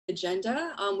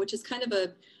agenda, which is kind of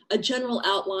a general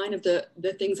outline of the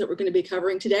things that we're going to be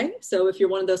covering today. So if you're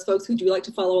one of those folks who do like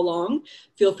to follow along,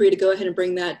 feel free to go ahead and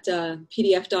bring that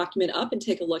PDF document up and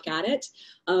take a look at it.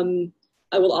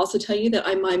 I will also tell you that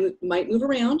I might move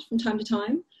around from time to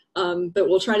time, but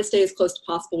we'll try to stay as close as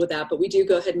possible with that. But we do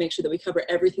go ahead and make sure that we cover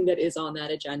everything that is on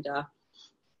that agenda.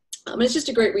 And it's just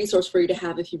a great resource for you to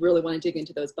have if you really want to dig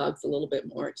into those bugs a little bit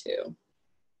more too.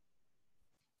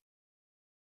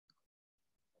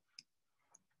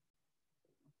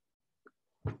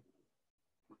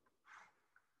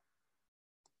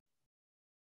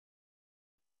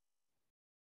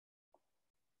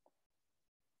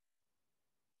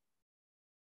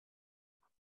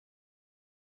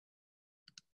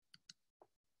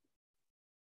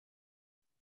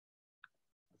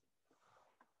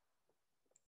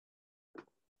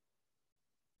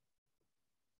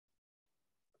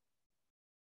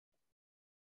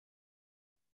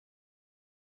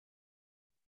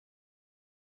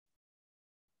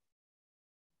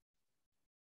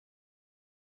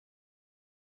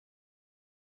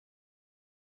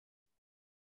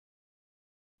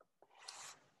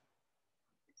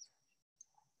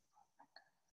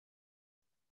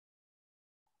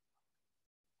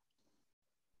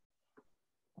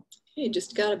 Okay,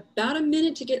 just got about a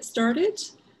minute to get started.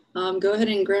 Go ahead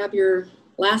and grab your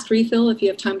last refill if you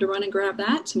have time to run and grab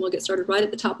that, and we'll get started right at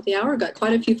the top of the hour. Got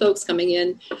quite a few folks coming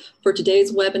in for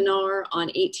today's webinar on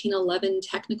 1811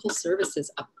 technical services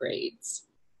upgrades.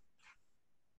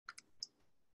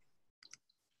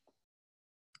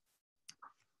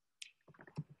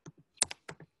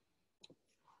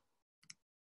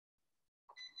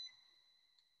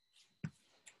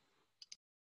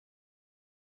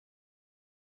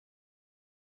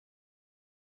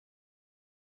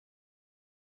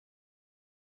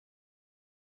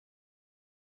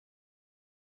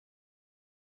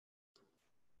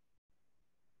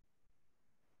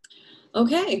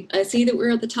 Okay, I see that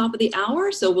we're at the top of the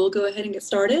hour, so we'll go ahead and get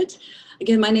started.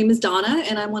 Again, my name is Donna,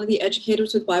 and I'm one of the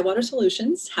educators with Bywater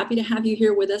Solutions. Happy to have you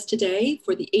here with us today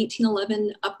for the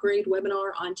 1811 Upgrade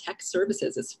webinar on tech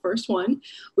services. It's the first one.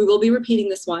 We will be repeating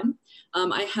this one.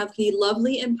 I have the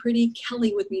lovely and pretty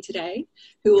Kelly with me today,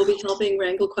 who will be helping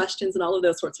wrangle questions and all of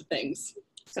those sorts of things.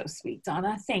 So sweet,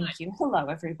 Donna. Thank you. Hello,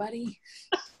 everybody.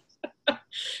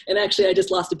 And actually, I just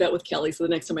lost a bet with Kelly, so the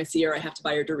next time I see her, I have to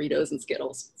buy her Doritos and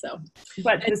Skittles. So,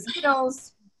 but the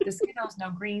Skittles,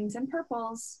 no greens and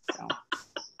purples.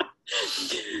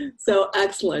 So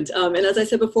excellent. And as I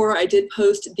said before, I did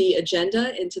post the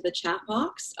agenda into the chat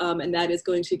box, and that is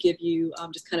going to give you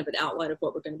just kind of an outline of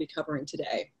what we're going to be covering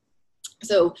today.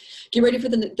 So get ready for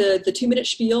the 2-minute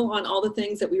spiel on all the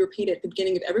things that we repeat at the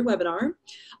beginning of every webinar.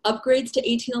 Upgrades to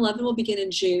 1811 will begin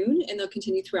in June, and they'll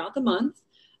continue throughout the month.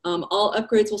 All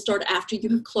upgrades will start after you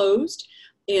have closed,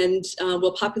 and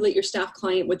we'll populate your staff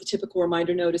client with the typical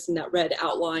reminder notice in that red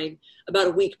outline about a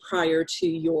week prior to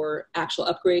your actual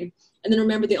upgrade. And then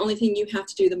remember, the only thing you have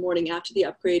to do the morning after the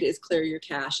upgrade is clear your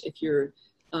cache if your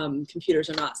computers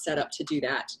are not set up to do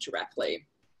that directly.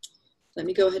 Let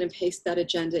me go ahead and paste that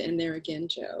agenda in there again,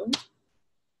 Joe.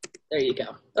 There you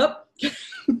go. Oh,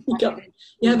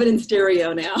 you have it in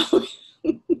stereo now.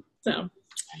 So.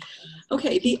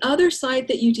 Okay, the other site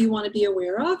that you do want to be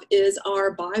aware of is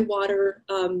our Bywater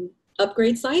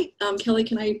upgrade site. Kelly,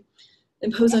 can I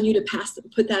impose on you to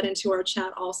put that into our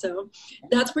chat also?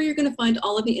 That's where you're going to find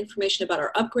all of the information about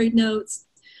our upgrade notes,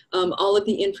 all of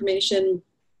the information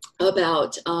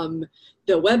about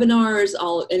the webinars,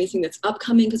 anything that's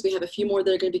upcoming, because we have a few more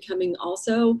that are going to be coming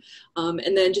also.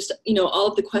 And then just, all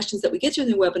of the questions that we get to in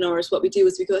the webinars, what we do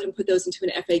is we go ahead and put those into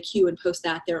an FAQ and post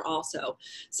that there also.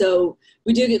 So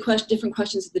we do get different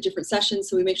questions at the different sessions,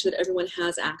 so we make sure that everyone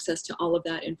has access to all of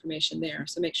that information there.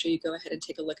 So make sure you go ahead and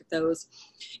take a look at those.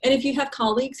 And if you have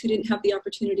colleagues who didn't have the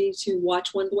opportunity to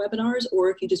watch one of the webinars,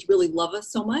 or if you just really love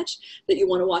us so much that you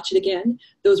want to watch it again,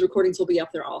 those recordings will be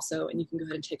up there also, and you can go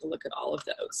ahead and take a look at all of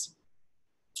those.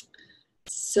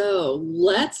 So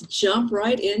let's jump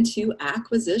right into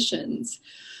acquisitions.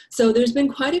 So there's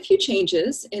been quite a few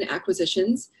changes in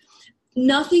acquisitions.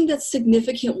 Nothing that's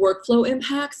significant workflow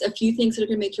impacts, a few things that are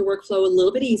going to make your workflow a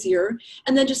little bit easier,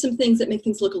 and then just some things that make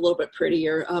things look a little bit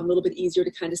prettier, a little bit easier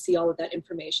to kind of see all of that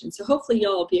information. So hopefully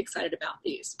y'all will be excited about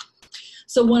these.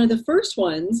 So one of the first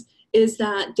ones is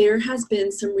that there has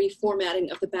been some reformatting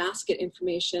of the basket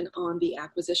information on the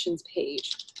acquisitions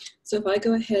page. So if I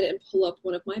go ahead and pull up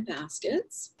one of my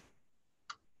baskets,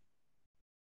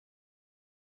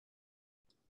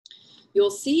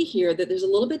 you'll see here that there's a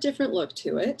little bit different look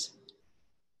to it.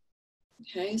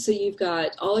 Okay, so you've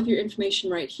got all of your information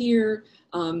right here.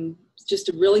 just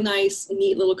a really nice,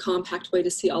 neat little compact way to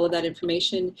see all of that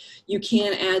information. You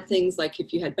can add things like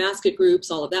if you had basket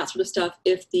groups, all of that sort of stuff.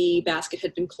 If the basket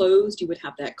had been closed, you would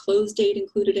have that close date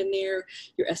included in there,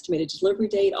 your estimated delivery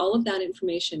date. All of that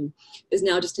information is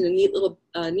now just in a neat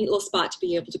little spot to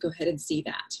be able to go ahead and see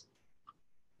that.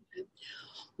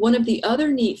 One of the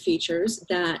other neat features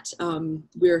that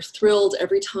we're thrilled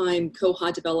every time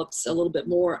Koha develops a little bit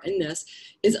more in this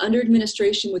is under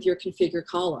administration with your configure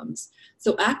columns.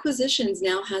 So acquisitions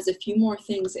now has a few more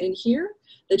things in here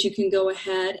that you can go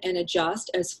ahead and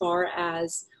adjust as far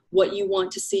as what you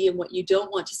want to see and what you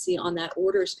don't want to see on that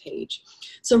orders page.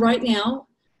 So right now,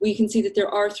 we can see that there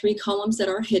are 3 columns that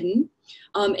are hidden.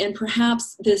 And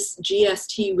perhaps this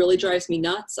GST really drives me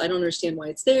nuts. I don't understand why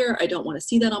it's there. I don't want to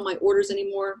see that on my orders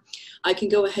anymore. I can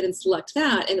go ahead and select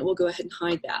that and it will go ahead and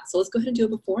hide that. So let's go ahead and do a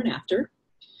before and after.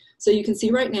 So you can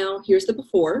see right now, here's the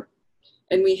before,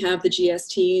 and we have the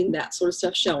GST and that sort of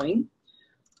stuff showing.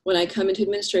 When I come into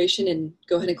administration and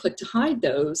go ahead and click to hide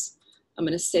those, I'm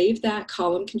going to save that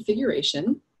column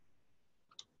configuration.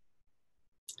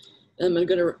 And I'm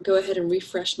going to go ahead and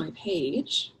refresh my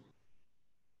page.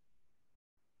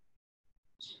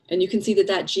 And you can see that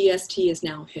that GST is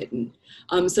now hidden.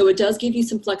 So it does give you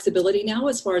some flexibility now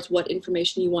as far as what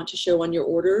information you want to show on your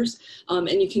orders. And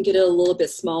you can get it a little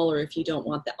bit smaller if you don't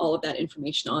want all of that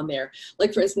information on there.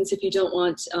 Like for instance, if you don't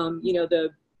want you know, the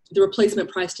replacement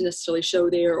price to necessarily show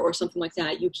there or something like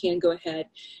that, you can go ahead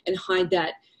and hide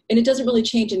that. And it doesn't really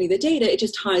change any of the data, it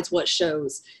just hides what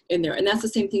shows in there. And that's the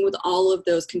same thing with all of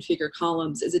those configure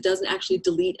columns, is it doesn't actually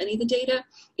delete any of the data,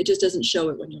 it just doesn't show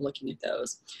it when you're looking at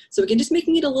those. So again, just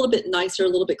making it a little bit nicer, a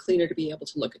little bit cleaner to be able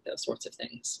to look at those sorts of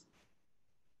things.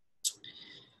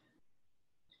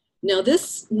 Now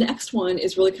this next one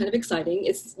is really kind of exciting.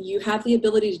 It's you have the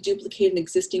ability to duplicate an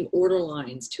existing order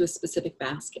lines to a specific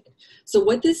basket. So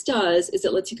what this does is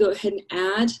it lets you go ahead and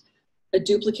add a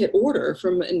duplicate order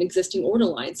from an existing order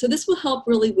line. So this will help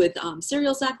really with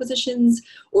cereals acquisitions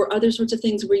or other sorts of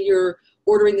things where you're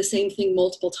ordering the same thing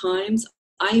multiple times.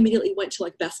 I immediately went to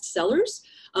like best sellers,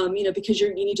 you know, because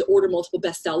you need to order multiple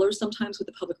bestsellers sometimes with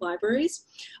the public libraries.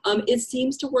 It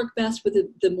seems to work best with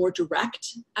the more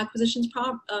direct acquisitions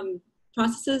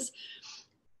processes,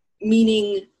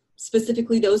 meaning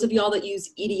specifically those of y'all that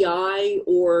use EDI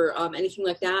or anything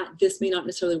like that, this may not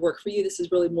necessarily work for you. This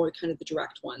is really more kind of the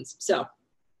direct ones. So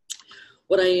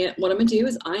what I'm gonna do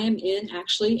is I am in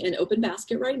actually an open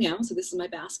basket right now. So this is my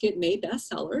basket, May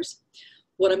bestsellers.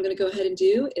 What I'm gonna go ahead and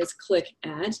do is click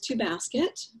add to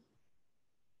basket.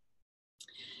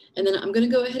 And then I'm gonna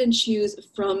go ahead and choose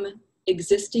from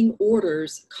existing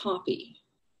orders, copy.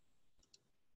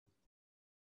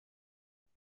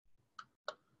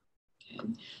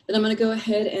 Then I'm going to go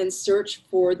ahead and search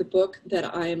for the book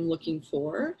that I am looking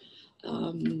for.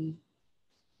 Let's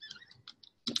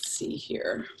see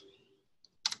here.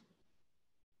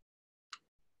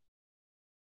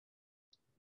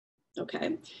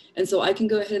 Okay, and so I can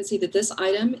go ahead and see that this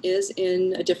item is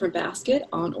in a different basket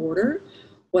on order.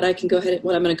 What I'm going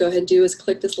to go ahead and do is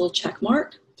click this little check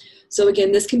mark. So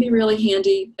again, this can be really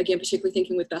handy, again, particularly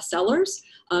thinking with bestsellers,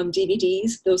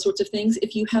 DVDs, those sorts of things.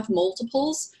 If you have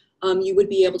multiples, you would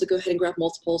be able to go ahead and grab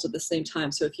multiples at the same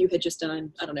time. So if you had just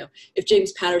done, I don't know, if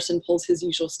James Patterson pulls his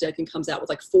usual stick and comes out with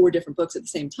like 4 different books at the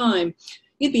same time,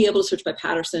 you'd be able to search by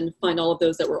Patterson, find all of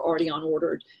those that were already on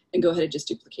ordered, and go ahead and just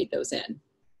duplicate those in.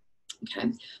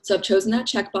 Okay, so I've chosen that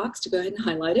checkbox to go ahead and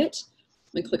highlight it.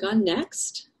 I'm gonna click on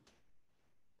next.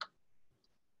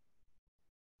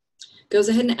 Goes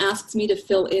ahead and asks me to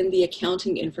fill in the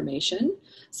accounting information.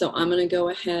 So I'm gonna go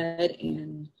ahead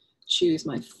and choose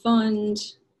my fund.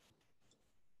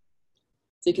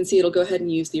 So you can see it'll go ahead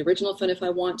and use the original fund if I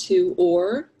want to,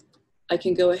 or I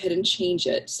can go ahead and change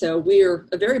it. So we're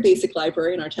a very basic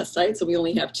library in our test site, so we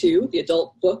only have 2, the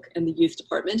adult book and the youth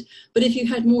department. But if you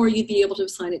had more, you'd be able to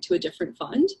assign it to a different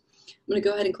fund. I'm gonna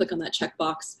go ahead and click on that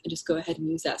checkbox and just go ahead and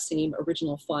use that same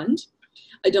original fund.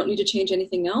 I don't need to change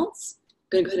anything else.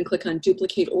 I'm gonna go ahead and click on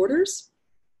duplicate orders.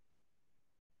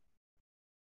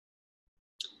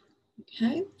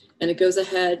 Okay, and it goes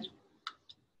ahead,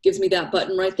 gives me that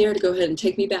button right there to go ahead and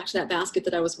take me back to that basket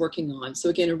that I was working on. So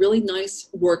again, a really nice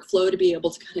workflow to be able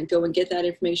to kind of go and get that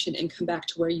information and come back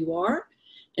to where you are.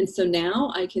 And so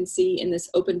now I can see in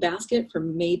this open basket for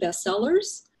May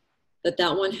bestsellers that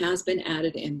that one has been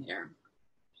added in there.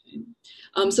 Okay.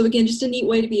 So again, just a neat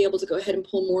way to be able to go ahead and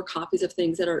pull more copies of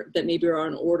things that maybe are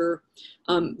on order.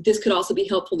 This could also be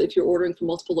helpful if you're ordering from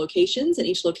multiple locations and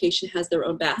each location has their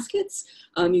own baskets.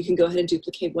 You can go ahead and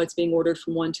duplicate what's being ordered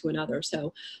from one to another.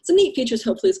 So some neat features,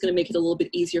 hopefully it's going to make it a little bit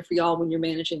easier for y'all when you're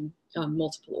managing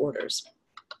multiple orders.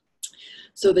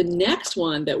 So the next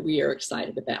one that we are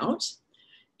excited about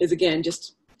is, again,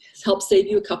 just help save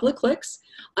you a couple of clicks.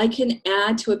 I can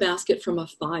add to a basket from a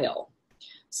file.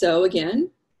 So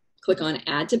again, click on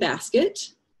Add to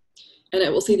Basket, and I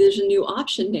will see there's a new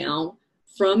option now,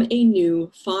 from a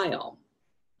new file.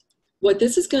 What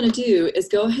this is going to do is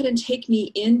go ahead and take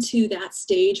me into that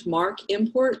stage mark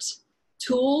import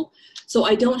tool, so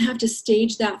I don't have to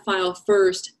stage that file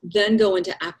first, then go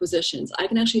into acquisitions. I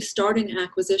can actually start in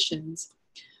acquisitions,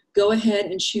 go ahead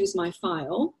and choose my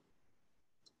file.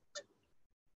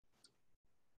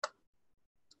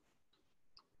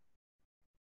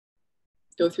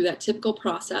 Go through that typical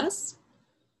process.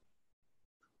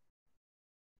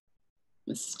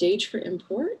 A stage for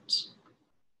import.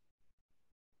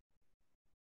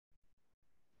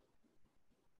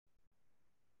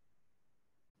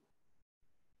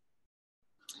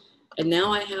 And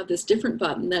now I have this different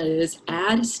button that is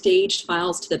Add Staged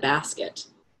Files to the Basket.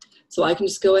 So I can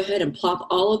just go ahead and plop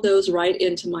all of those right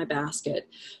into my basket.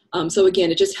 So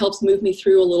again, it just helps move me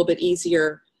through a little bit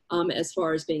easier as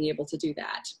far as being able to do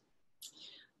that.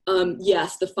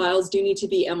 Yes, the files do need to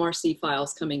be MRC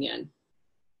files coming in.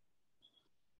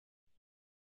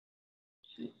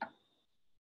 Okay.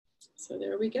 So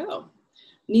there we go.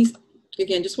 And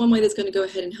again, just one way that's going to go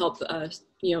ahead and help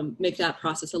make that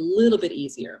process a little bit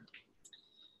easier.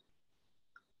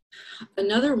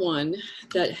 Another one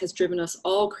that has driven us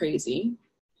all crazy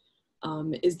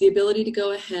is the ability to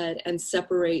go ahead and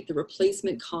separate the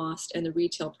replacement cost and the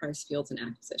retail price fields in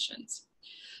acquisitions.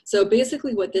 So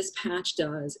basically what this patch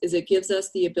does is it gives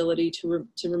us the ability to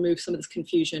remove some of this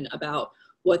confusion about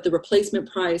what the replacement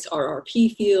price,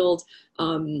 RRP field,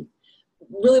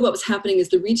 really what was happening is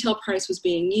the retail price was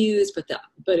being used,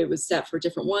 but it was set for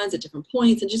different ones at different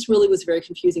points, and just really was very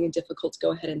confusing and difficult to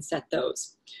go ahead and set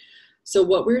those. So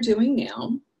what we're doing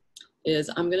now is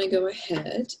I'm going to go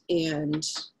ahead and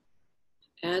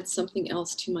add something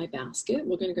else to my basket.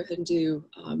 We're going to go ahead and do,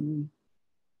 we'll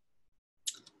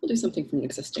do something from an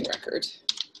existing record.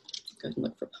 Go ahead and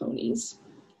look for ponies.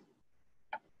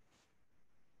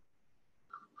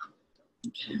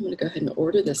 Okay, I'm going to go ahead and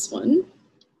order this one.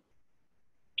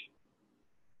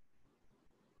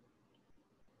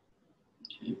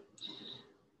 Okay.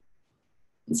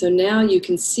 And so now you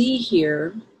can see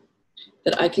here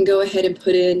that I can go ahead and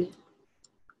put in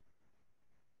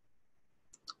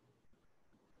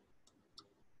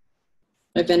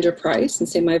my vendor price and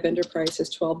say my vendor price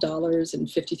is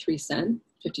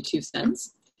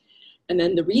 $12.52. And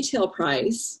then the retail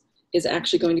price is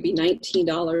actually going to be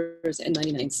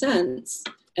 $19.99.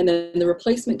 And then the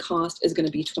replacement cost is going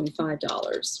to be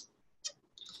 $25.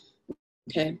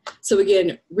 Okay, so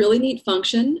again, really neat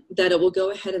function that it will go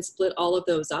ahead and split all of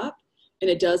those up. And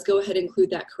it does go ahead and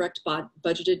include that correct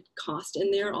budgeted cost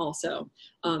in there also.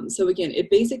 So again,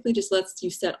 it basically just lets you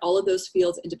set all of those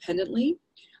fields independently.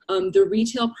 The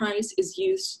retail price is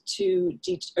used to,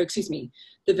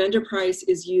 the vendor price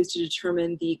is used to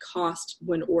determine the cost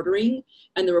when ordering,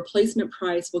 and the replacement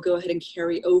price will go ahead and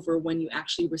carry over when you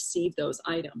actually receive those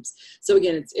items. So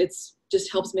again, it's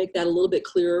just helps make that a little bit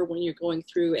clearer when you're going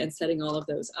through and setting all of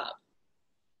those up.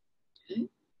 Okay.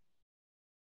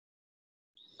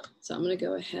 So I'm going to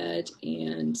go ahead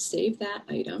and save that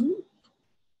item.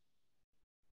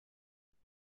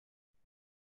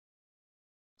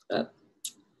 I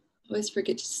always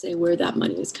forget to say where that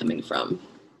money is coming from.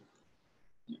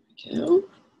 There we go.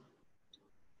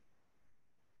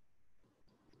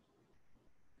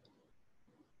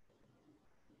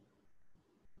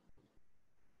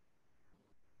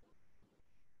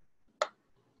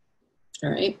 All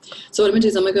right, so what I'm going to do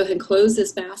is I'm going to go ahead and close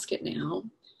this basket now.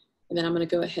 And then I'm going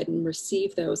to go ahead and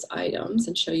receive those items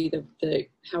and show you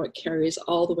how it carries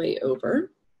all the way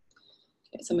over.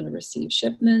 Okay, so I'm going to receive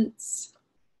shipments.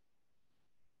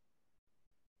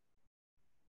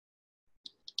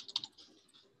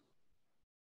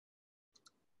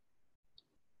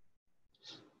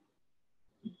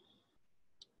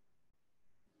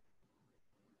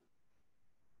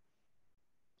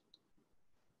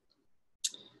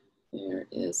 There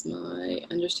is my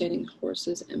understanding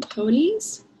horses and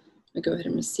ponies. I go ahead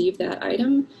and receive that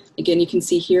item. Again, you can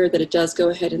see here that it does go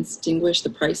ahead and distinguish the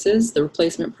prices, the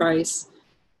replacement price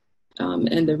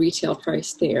and the retail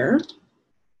price there.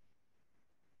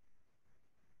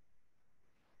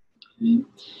 Okay.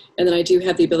 And then I do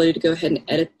have the ability to go ahead and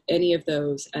edit any of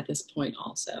those at this point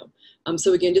also.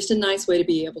 So again, just a nice way to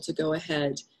be able to go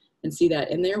ahead and see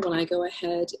that in there when I go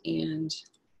ahead and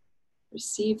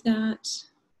receive that.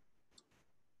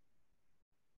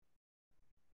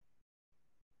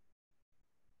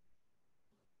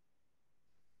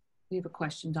 We have a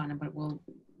question, Donna, but we'll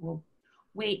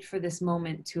wait for this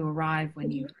moment to arrive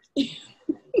when you.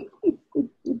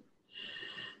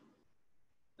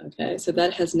 Okay, so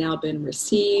that has now been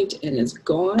received and is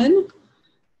gone.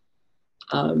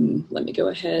 Let me go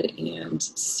ahead and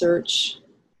search.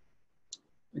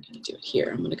 We're going to do it here.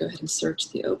 I'm going to go ahead and search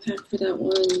the OPAC for that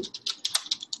one.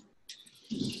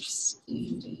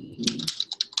 Understanding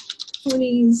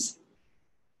ponies.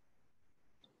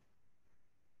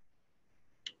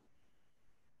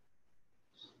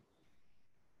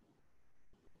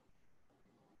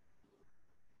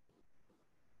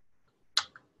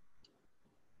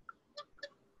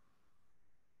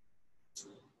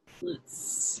 Let's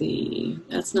see.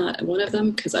 That's not one of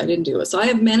them because I didn't do it. So I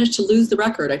have managed to lose the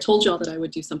record. I told y'all that I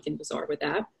would do something bizarre with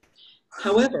that.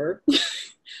 However,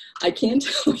 I can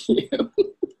tell you,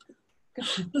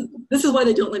 this is why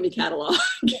they don't let me catalog.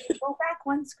 Go back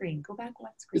one screen. Go back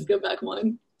one screen. Just go back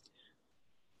one.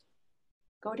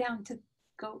 Go down to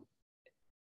go.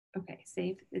 Okay,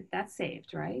 save. That's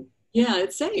saved, right? Yeah,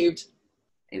 it's saved.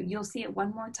 You'll see it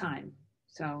one more time.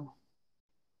 So.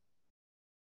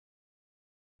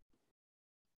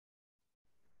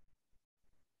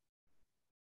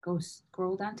 Go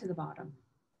scroll down to the bottom.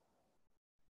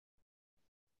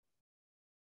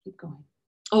 Keep going.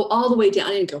 Oh, all the way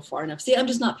down. I didn't go far enough. See, I'm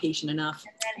just not patient enough.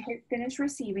 And then hit finish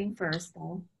receiving first,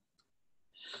 though.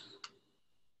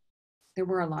 There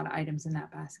were a lot of items in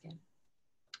that basket.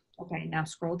 Okay, now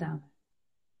scroll down.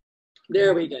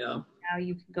 There we go. Now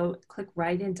you can go click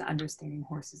right into understanding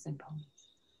horses and ponies.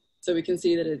 So we can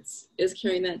see that it is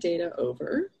carrying that data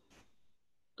over.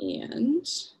 And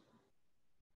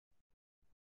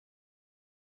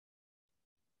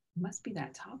it must be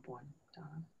that top one,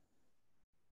 Donna.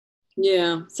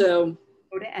 yeah, so.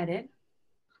 Go to edit.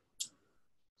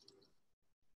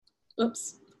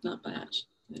 Oops, not batch,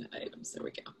 items, there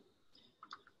we go.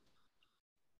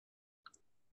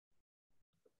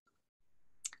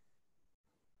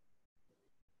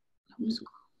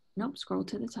 Nope, scroll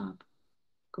to the top.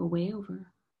 Go way over.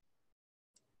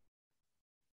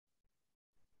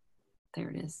 There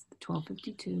it is,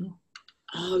 1252.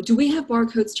 Oh, do we have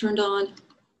barcodes turned on?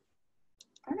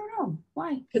 I don't know,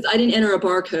 why? Because I didn't enter a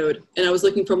barcode and I was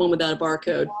looking for one without a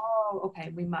barcode. Oh,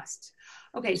 okay, we must.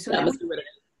 Okay, so that then must be what it is.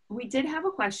 We did have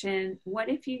a question. What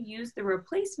if you use the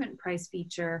replacement price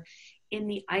feature in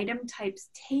the item types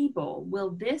table?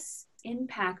 Will this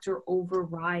impact or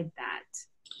override that?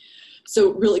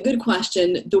 So really good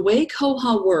question. The way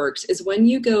Koha works is when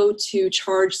you go to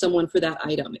charge someone for that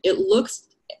item, it looks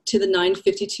to the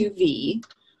 952V,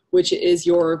 which is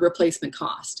your replacement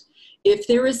cost. If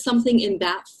there is something in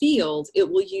that field, it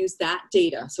will use that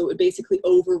data. So it would basically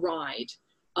override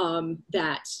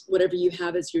that whatever you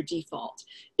have as your default.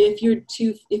 If your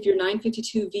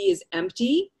 952V is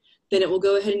empty, then it will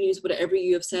go ahead and use whatever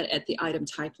you have set at the item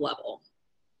type level.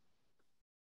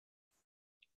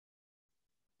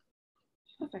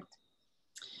 Perfect.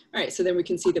 All right, so then we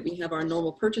can see that we have our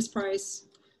normal purchase price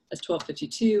as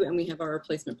 $12.52 and we have our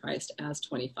replacement price as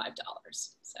 $25.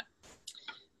 So,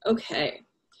 okay.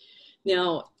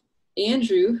 Now,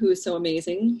 Andrew, who is so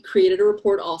amazing, created a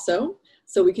report also.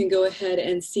 So we can go ahead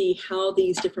and see how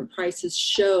these different prices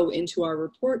show into our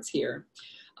reports here.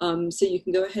 So you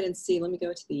can go ahead and see, let me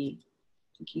go to the,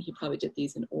 thinking he probably did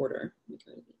these in order. Let me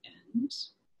go to the end.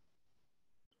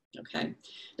 Okay,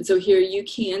 and so here you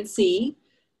can see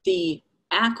the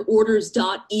ACK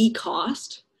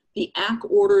cost, the ACK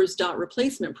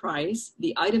replacement price,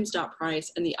 the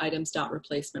items.price, and the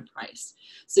items.replacement price.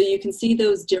 So you can see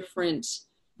those different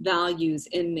values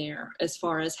in there as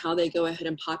far as how they go ahead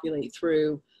and populate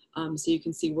through. So you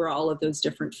can see where all of those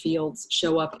different fields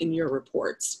show up in your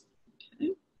reports.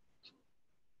 Okay.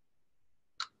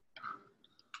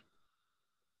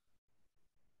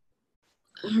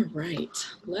 All right,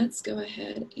 let's go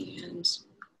ahead and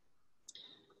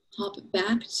hop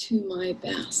back to my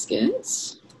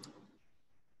baskets.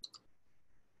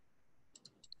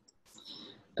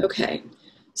 Okay,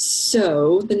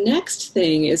 so the next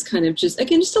thing is kind of just,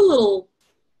 again, just a little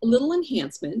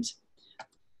enhancement.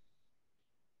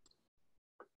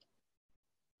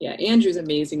 Yeah, Andrew's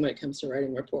amazing when it comes to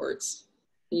writing reports.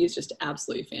 He's just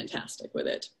absolutely fantastic with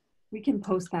it. We can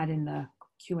post that in the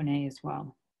Q&A as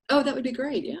well. Oh, that would be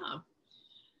great, yeah.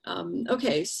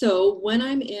 Okay, so when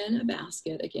I'm in a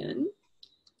basket again,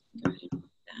 go ahead and put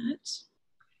that.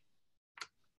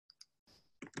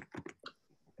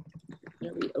 I'm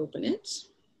going to reopen it.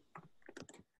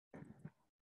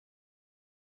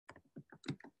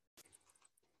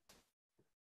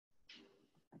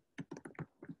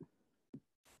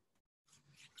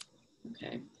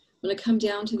 Okay, I'm going to come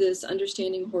down to this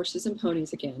understanding horses and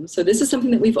ponies again. So this is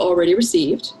something that we've already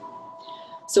received.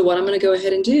 So what I'm going to go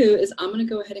ahead and do is I'm going to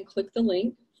go ahead and click the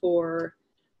link for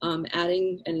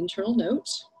adding an internal note.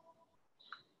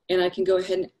 And I can go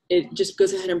ahead and it just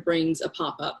goes ahead and brings a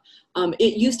pop-up.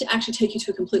 It used to actually take you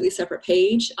to a completely separate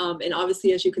page. And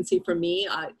obviously, as you can see from me,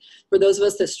 for those of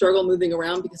us that struggle moving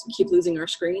around because we keep losing our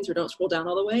screens or don't scroll down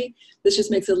all the way, this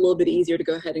just makes it a little bit easier to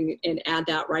go ahead and add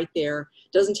that right there.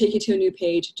 Doesn't take you to a new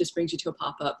page, it just brings you to a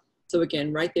pop-up. So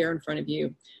again, right there in front of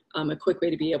you, a quick way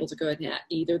to be able to go ahead and add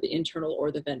either the internal or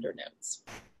the vendor notes.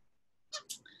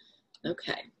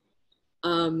 Okay.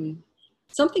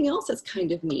 Something else that's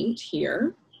kind of neat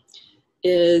here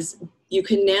is you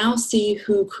can now see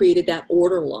who created that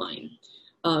order line.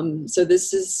 So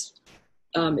this is,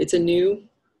 it's a new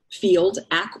field,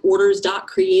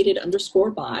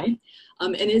 accorders.created_by,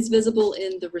 and is visible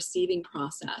in the receiving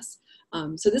process.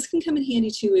 So this can come in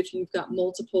handy too if you've got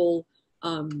multiple,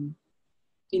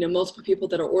 multiple people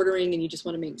that are ordering and you just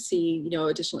want to see,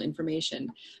 additional information.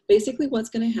 Basically what's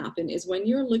going to happen is when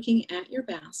you're looking at your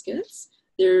baskets,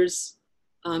 there's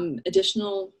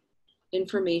additional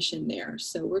information there.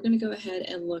 So we're going to go ahead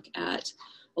and look at,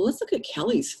 well, let's look at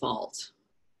Kelly's fault.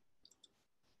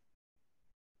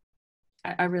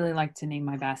 I really like to name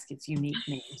my baskets unique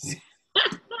names.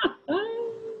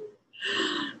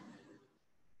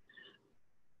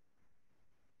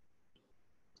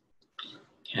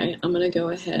 Okay, I'm going to go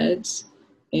ahead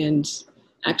and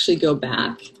actually go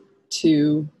back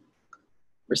to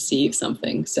receive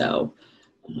something. So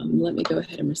let me go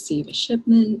ahead and receive a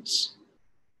shipment.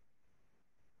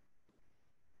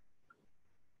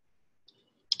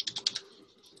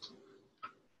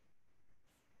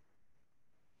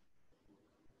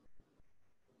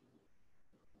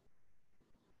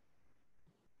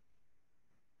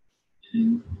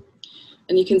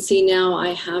 And you can see now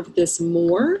I have this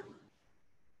more.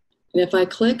 And if I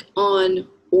click on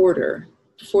order,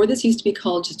 before this used to be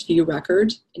called just view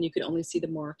record, and you could only see the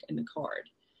mark and the card.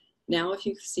 Now if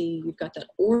you see you've got that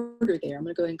order there, I'm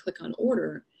going to go ahead and click on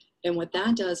order. And what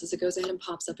that does is it goes ahead and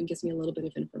pops up and gives me a little bit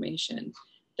of information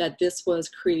that this was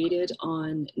created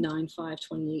on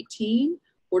 9/5/2018,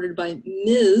 ordered by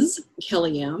Ms.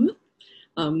 Kelly M.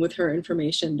 With her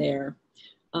information there.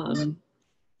 And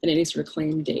any sort of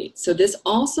claim date. So this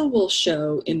also will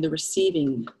show in the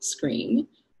receiving screen.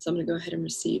 So I'm going to go ahead and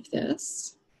receive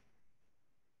this.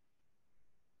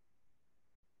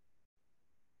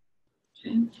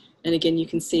 Okay. And again, you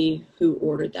can see who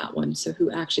ordered that one. So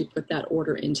who actually put that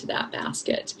order into that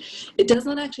basket. It does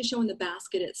not actually show in the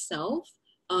basket itself,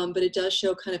 but it does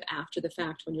show kind of after the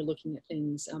fact when you're looking at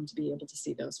things to be able to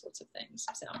see those sorts of things.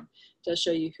 So it does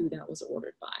show you who that was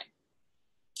ordered by.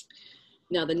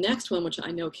 Now, the next one, which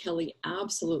I know Kelly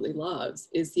absolutely loves,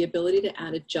 is the ability to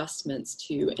add adjustments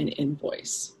to an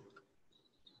invoice.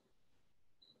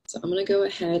 So I'm going to go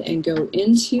ahead and go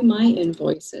into my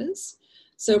invoices.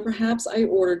 So perhaps I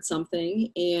ordered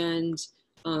something and,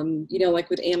 like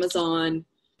with Amazon,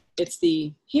 it's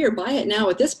the, here, buy it now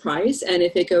at this price. And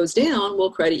if it goes down,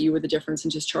 we'll credit you with the difference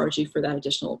and just charge you for that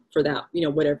additional,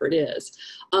 whatever it is.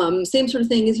 Same sort of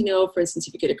thing as, for instance,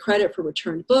 if you get a credit for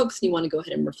returned books, and you want to go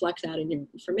ahead and reflect that in your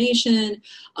information.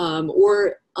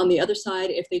 Or on the other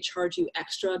side, if they charge you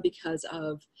extra because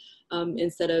of,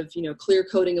 instead of, clear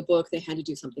coding a book, they had to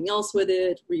do something else with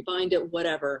it, rebind it,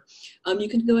 whatever. You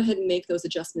can go ahead and make those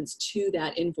adjustments to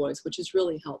that invoice, which is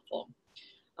really helpful.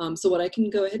 So what I can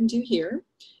go ahead and do here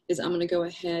is I'm going to go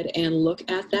ahead and look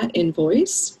at that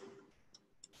invoice.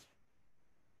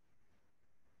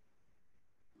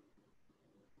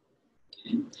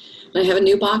 Okay. And I have a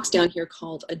new box down here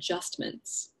called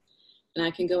adjustments. And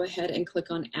I can go ahead and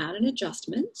click on add an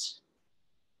adjustment.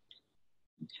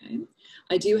 Okay.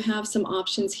 I do have some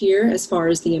options here as far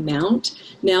as the amount.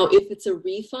 Now, if it's a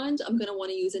refund, I'm going to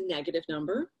want to use a negative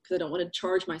number because I don't want to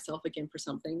charge myself again for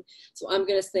something. So I'm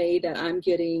going to say that I'm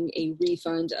getting a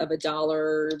refund of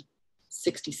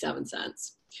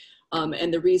 $1.67.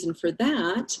 And the reason for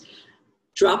that,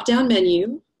 drop-down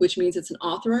menu, which means it's an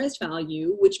authorized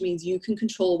value, which means you can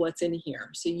control what's in here.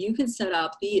 So you can set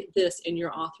up this in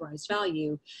your authorized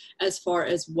value as far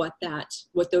as what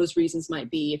those reasons might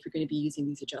be if you're going to be using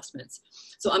these adjustments.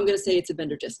 So I'm going to say it's a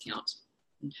vendor discount.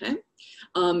 Okay.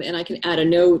 And I can add a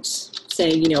note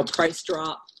saying, price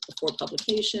drop before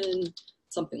publication,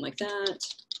 something like that.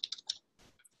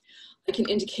 I can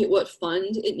indicate what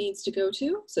fund it needs to go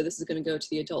to. So this is going to go to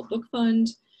the adult book fund.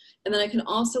 And then I can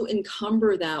also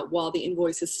encumber that while the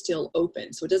invoice is still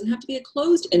open. So it doesn't have to be a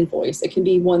closed invoice. It can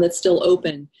be one that's still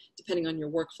open, depending on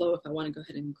your workflow, if I want to go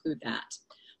ahead and include that.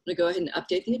 I'm going to go ahead and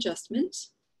update the adjustment.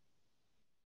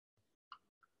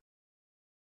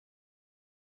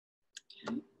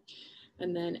 Okay.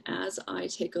 And then as I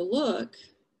take a look,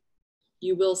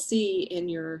 you will see in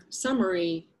your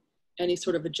summary any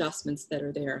sort of adjustments that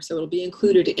are there. So it'll be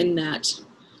included in that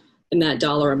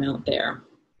dollar amount there,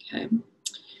 okay?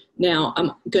 Now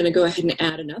I'm gonna go ahead and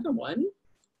add another one.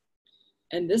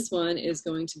 And this one is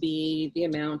going to be the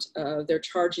amount of, they're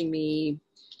charging me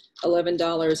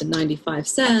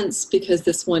 $11.95 because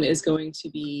this one is going to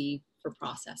be for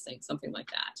processing, something like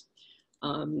that.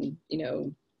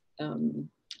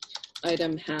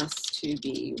 Item has to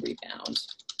be rebound.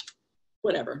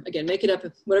 Whatever, again, make it up,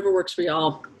 whatever works for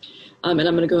y'all. And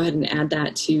I'm gonna go ahead and add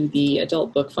that to the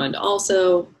adult book fund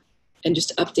also, and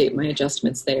just update my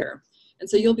adjustments there. And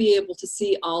so you'll be able to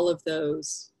see all of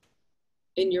those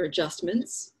in your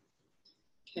adjustments,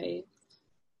 okay?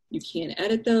 You can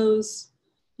edit those,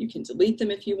 you can delete them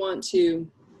if you want to,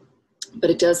 but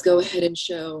it does go ahead and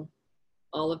show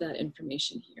all of that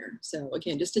information here. So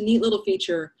again, just a neat little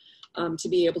feature to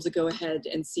be able to go ahead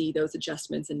and see those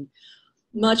adjustments, and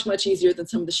much, much easier than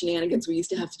some of the shenanigans we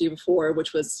used to have to do before,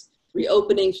 which was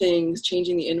reopening things,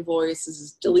 changing the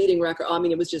invoices, deleting record. I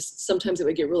mean, it was just, sometimes it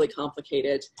would get really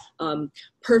complicated.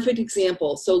 Perfect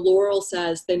example. So Laurel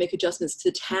says they make adjustments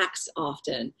to tax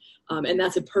often. And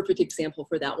that's a perfect example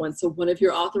for that one. So one of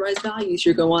your authorized values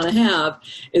you're going to want to have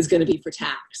is going to be for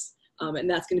tax. And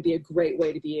that's going to be a great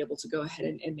way to be able to go ahead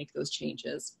and make those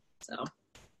changes. So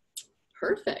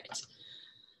perfect.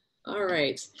 All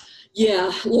right.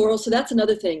 Yeah, Laurel, so that's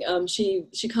another thing. She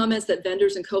comments that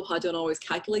vendors and Koha don't always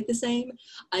calculate the same.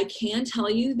 I can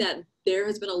tell you that there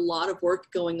has been a lot of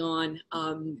work going on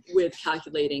with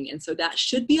calculating, and so that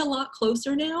should be a lot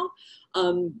closer now.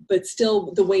 But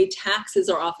still, the way taxes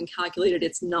are often calculated,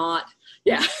 it's not,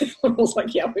 yeah, Laurel's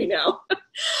like, yeah, we know.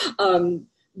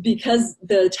 Because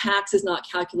the tax is not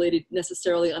calculated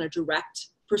necessarily on a direct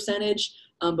percentage,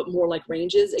 but more like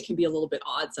ranges, it can be a little bit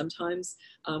odd sometimes.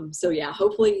 So yeah,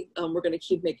 hopefully we're gonna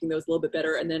keep making those a little bit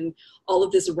better. And then all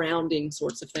of this rounding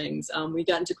sorts of things. We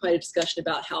got into quite a discussion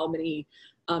about how many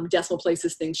decimal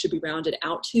places things should be rounded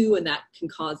out to, and that can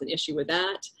cause an issue with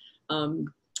that.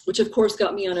 Which of course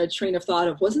got me on a train of thought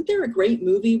of, wasn't there a great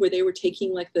movie where they were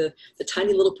taking like the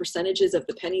tiny little percentages of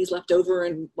the pennies left over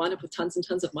and wound up with tons and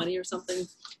tons of money or something?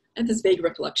 I have this vague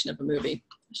recollection of a movie.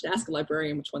 I should ask a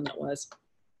librarian which one that was.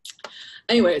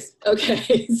 Anyways,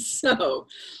 okay, so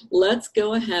let's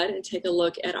go ahead and take a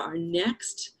look at our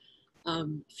next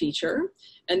feature.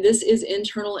 And this is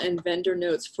internal and vendor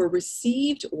notes for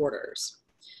received orders.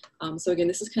 So again,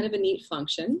 this is kind of a neat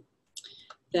function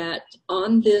that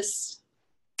on this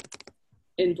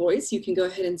invoice, you can go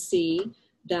ahead and see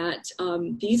that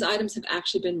these items have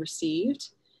actually been received,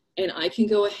 and I can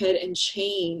go ahead and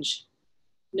change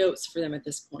notes for them at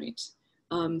this point.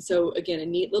 So again, a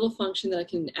neat little function that I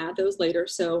can add those later.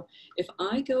 So if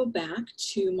I go back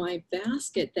to my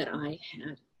basket that I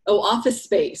had, oh, office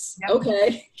space, yep.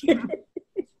 Okay.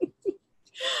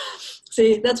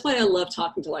 See, that's why I love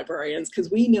talking to librarians,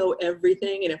 because we know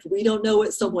everything, and if we don't know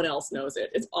it, someone else knows it.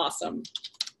 It's awesome.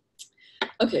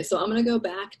 Okay, so I'm gonna go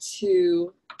back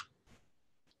to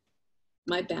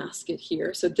my basket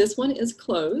here. So this one is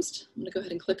closed. I'm gonna go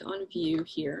ahead and click on view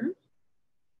here.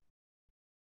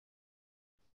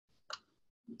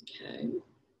 Okay,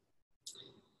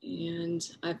 and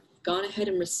I've gone ahead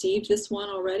and received this one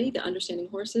already, the Understanding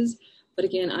Horses, but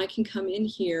again, I can come in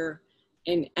here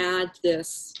and add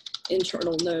this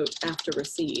internal note after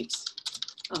receipt.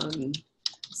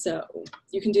 So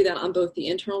you can do that on both the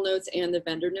internal notes and the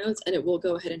vendor notes, and it will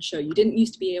go ahead and show. You didn't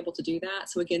used to be able to do that.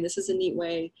 So again, this is a neat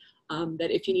way that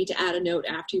if you need to add a note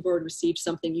after you've already received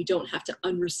something, you don't have to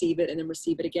unreceive it and then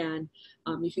receive it again.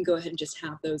 You can go ahead and just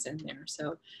have those in there.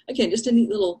 So again, just a neat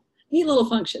little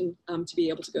function to be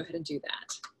able to go ahead and do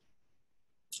that.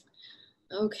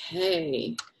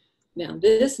 Okay, now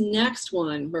this next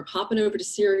one, we're popping over to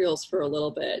cereals for a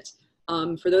little bit.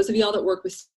 For those of y'all that work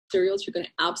with cereals, you're gonna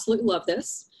absolutely love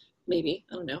this. Maybe,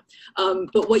 I don't know.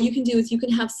 But what you can do is you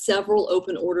can have several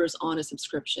open orders on a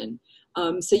subscription.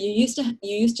 So you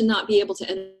used to not be able to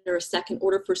enter a second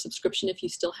order for subscription if you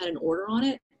still had an order on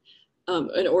it,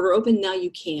 an order open. Now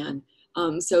you can.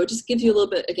 So it just gives you a little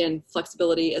bit, again,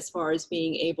 flexibility as far as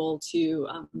being able to,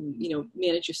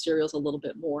 manage your cereals a little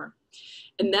bit more.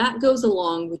 And that goes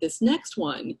along with this next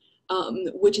one,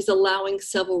 which is allowing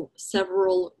several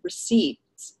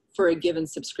receipts for a given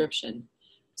subscription.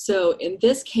 So in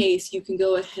this case, you can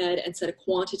go ahead and set a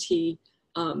quantity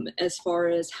as far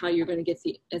as how you're going to get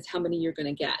how many you're going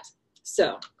to get.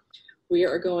 So we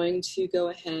are going to go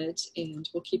ahead and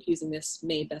we'll keep using this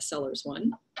May bestsellers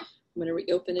one. I'm going to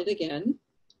reopen it again.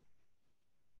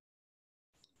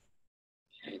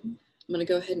 Okay. I'm going to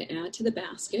go ahead and add to the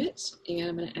basket, and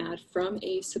I'm going to add from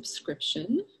a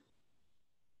subscription.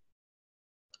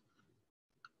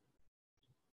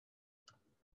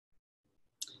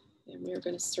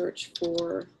 we're going to search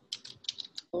for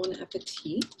Bon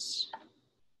Appetit.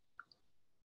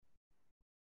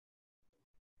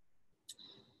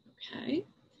 Okay,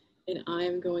 and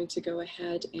I'm going to go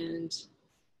ahead and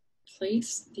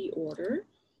place the order.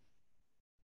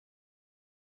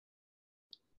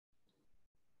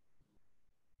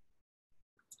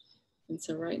 And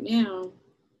so right now,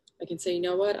 I can say, you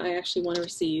know what, I actually want to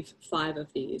receive 5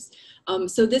 of these.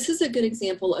 So this is a good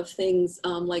example of things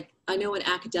like, I know in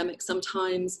academics,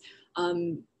 sometimes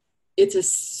it's a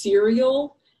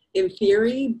serial in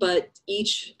theory, but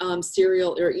each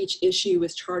serial or each issue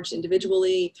is charged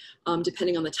individually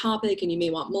depending on the topic, and you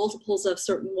may want multiples of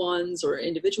certain ones or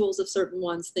individuals of certain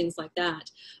ones, things like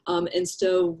that. And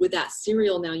so with that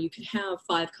serial now, you can have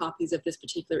 5 copies of this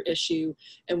particular issue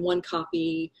and 1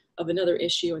 copy of another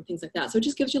issue and things like that. So it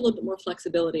just gives you a little bit more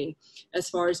flexibility as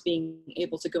far as being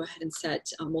able to go ahead and set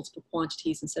multiple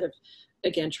quantities instead of,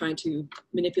 again, trying to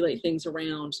manipulate things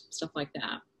around, stuff like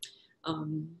that.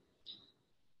 And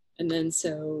then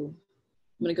so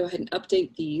I'm going to go ahead and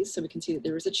update these so we can see that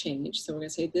there is a change. So we're going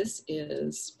to say this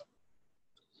is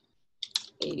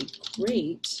a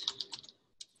great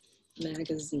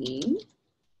magazine,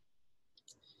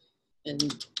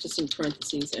 and just in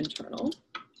parentheses, internal.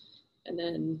 And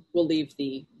then we'll leave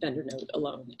the vendor note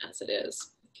alone as it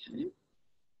is. Okay.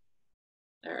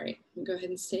 All right, we'll go ahead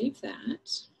and save that.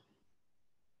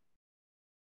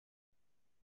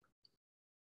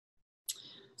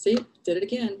 See, did it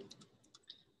again.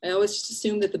 I always just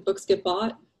assume that the books get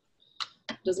bought.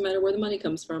 Doesn't matter where the money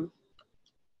comes from.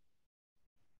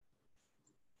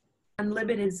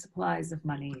 Unlimited supplies of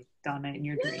money, Donna, in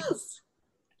your dreams. Yes,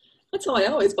 that's how I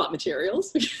always bought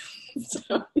materials.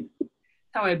 So.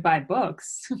 How I buy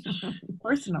books,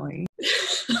 personally.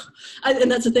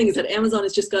 And that's the thing, is that Amazon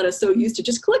has just got us so used to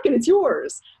just click and it's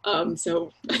yours.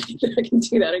 So I think that I can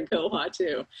do that in Koha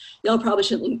too. Y'all probably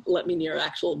shouldn't let me near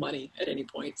actual money at any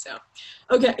point. So,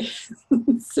 okay.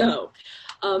 So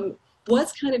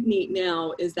what's kind of neat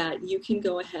now is that you can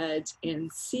go ahead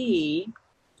and see,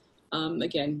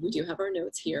 again, we do have our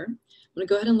notes here. I'm gonna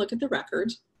go ahead and look at the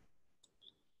record.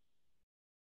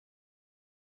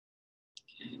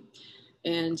 Okay.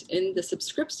 And in the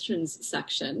subscriptions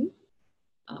section,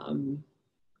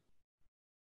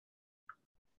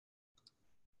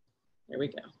 there we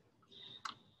go.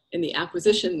 In the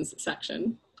acquisitions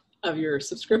section of your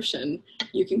subscription,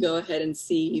 you can go ahead and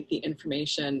see the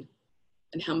information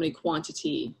and how many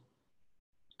quantity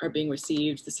are being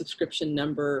received, the subscription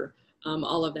number,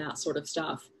 all of that sort of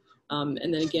stuff. And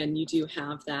then again, you do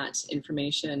have that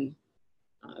information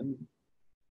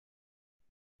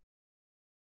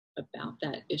about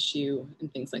that issue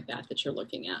and things like that that you're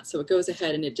looking at. So it goes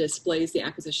ahead and it displays the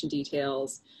acquisition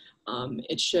details.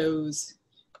 It shows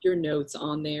your notes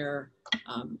on there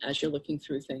as you're looking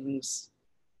through things.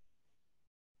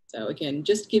 So again,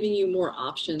 just giving you more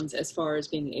options as far as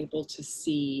being able to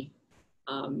see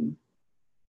all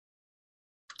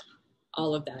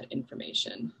of that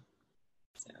information.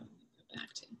 So go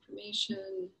back to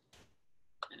information,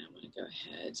 and I want to go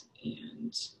ahead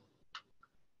and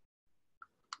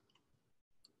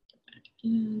go back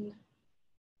again.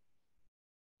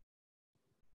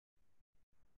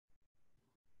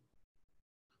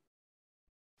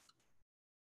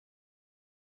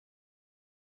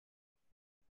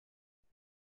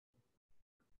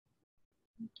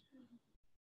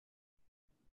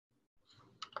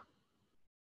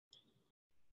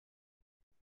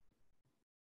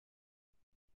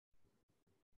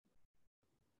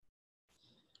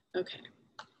 Okay,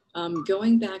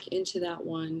 going back into that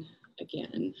one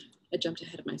again, I jumped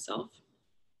ahead of myself.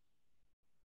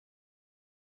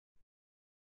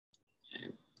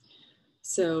 Okay,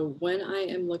 so when I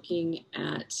am looking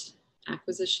at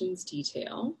acquisitions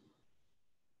detail,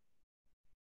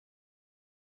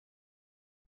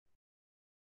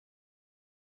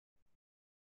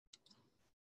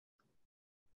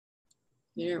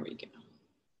 there we go.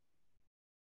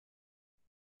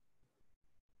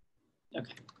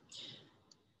 Okay.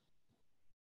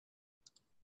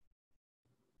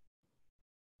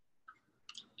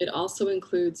 It also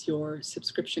includes your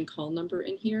subscription call number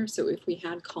in here. So if we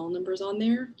had call numbers on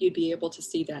there, you'd be able to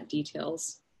see that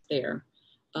details there,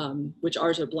 which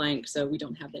ours are blank, so we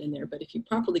don't have that in there. But if you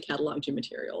properly cataloged your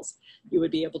materials, you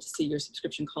would be able to see your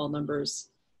subscription call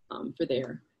numbers for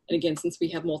there. And again, since we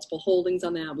have multiple holdings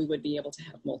on that, we would be able to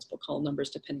have multiple call numbers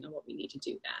depending on what we need to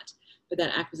do that. But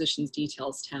that acquisitions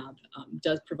details tab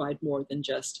does provide more than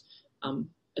just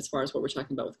as far as what we're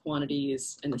talking about with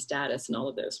quantities and the status and all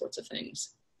of those sorts of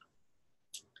things.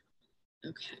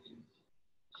 Okay.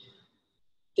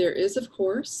 There is, of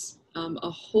course,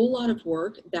 a whole lot of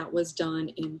work that was done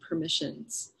in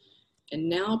permissions. And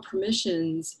now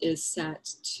permissions is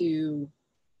set to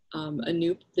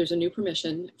there's a new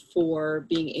permission for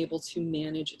being able to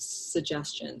manage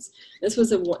suggestions. This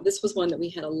was one that we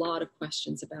had a lot of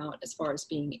questions about as far as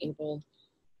being able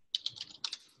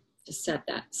to set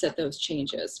those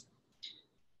changes.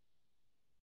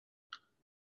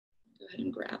 Go ahead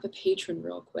and grab a patron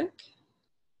real quick.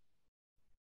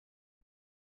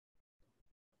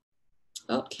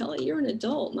 Oh, Kelly, you're an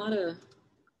adult, not a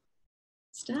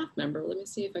staff member. Let me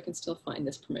see if I can still find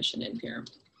this permission in here.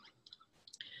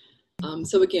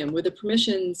 So again, with the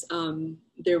permissions,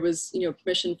 there was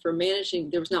permission for managing.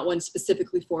 There was not one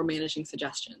specifically for managing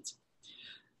suggestions.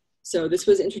 So this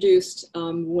was introduced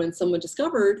when someone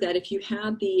discovered that if you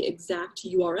had the exact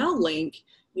URL link,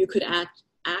 you could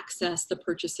access the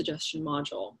purchase suggestion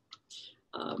module.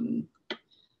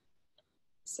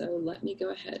 So let me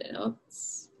go ahead and,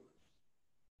 oops.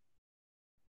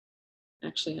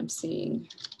 Actually, I'm seeing,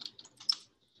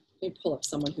 let me pull up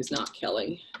someone who's not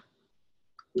Kelly,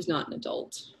 who's not an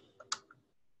adult.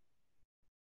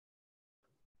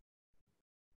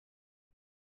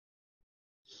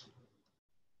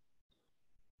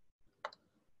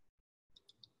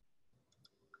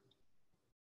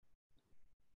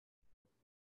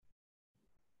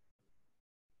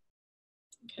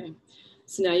 Okay,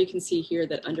 so now you can see here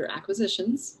that under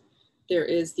acquisitions, there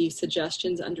is the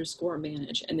suggestions _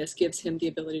 manage, and this gives him the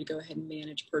ability to go ahead and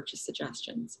manage purchase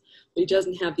suggestions. But he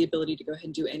doesn't have the ability to go ahead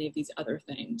and do any of these other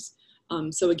things.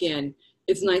 So again,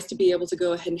 it's nice to be able to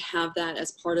go ahead and have that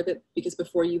as part of it, because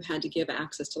before you had to give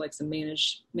access to like some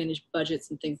manage budgets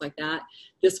and things like that.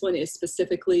 This one is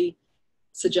specifically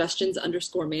suggestions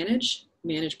 _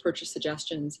 manage purchase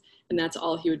suggestions, and that's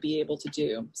all he would be able to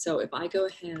do. So if I go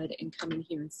ahead and come in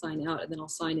here and sign out, and then I'll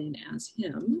sign in as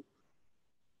him.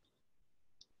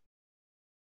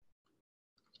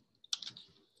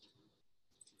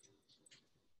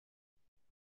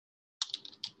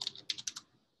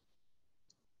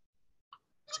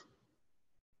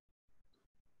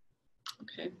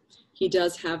 Okay, he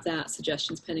does have that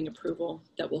suggestions pending approval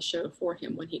that will show for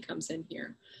him when he comes in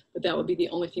here, but that would be the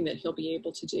only thing that he'll be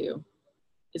able to do,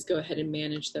 is go ahead and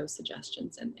manage those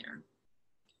suggestions in there.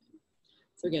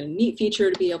 So again, a neat feature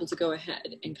to be able to go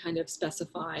ahead and kind of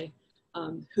specify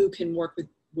who can work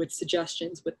with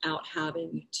suggestions without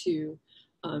having to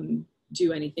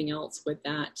do anything else with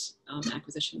that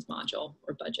acquisitions module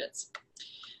or budgets.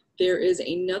 There is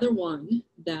another one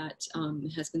that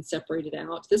has been separated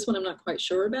out. This one I'm not quite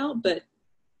sure about, but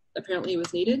apparently it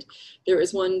was needed. There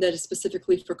is one that is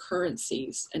specifically for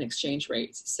currencies and exchange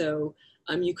rates. So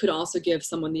you could also give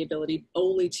someone the ability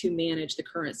only to manage the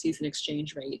currencies and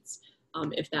exchange rates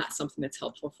if that's something that's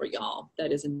helpful for y'all.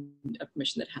 That is a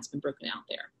permission that has been broken out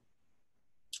there.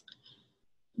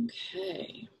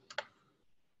 Okay.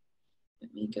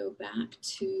 Let me go back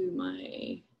to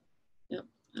my, nope,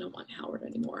 I don't want Howard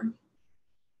anymore. I'm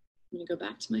gonna go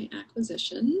back to my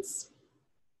acquisitions.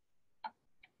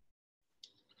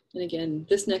 And again,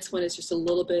 this next one is just a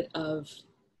little bit of,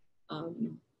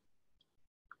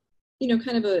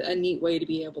 kind of a neat way to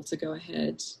be able to go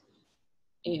ahead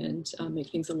and make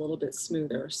things a little bit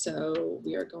smoother. So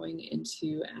we are going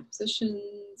into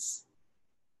acquisitions.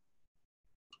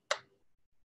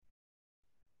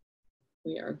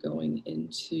 We are going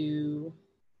into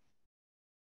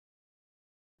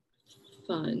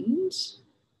fund.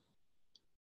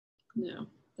 No,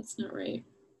 that's not right.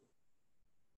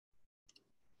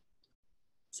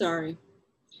 Sorry,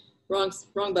 wrong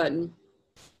button.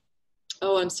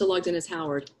 Oh, I'm still logged in as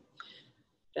Howard.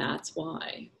 That's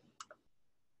why.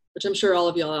 Which I'm sure all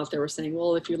of y'all out there were saying,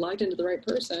 well, if you logged into the right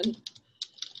person,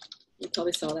 you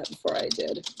probably saw that before I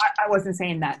did. I wasn't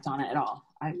saying that, Donna, at all.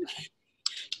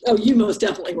 Oh, you most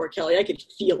definitely were, Kelly. I could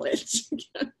feel it.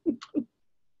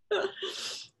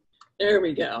 There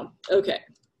we go. Okay.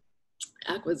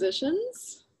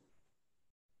 Acquisitions.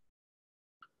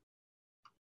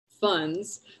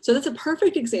 Funds. So that's a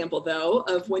perfect example, though,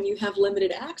 of when you have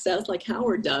limited access, like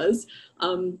Howard does,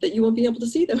 that you won't be able to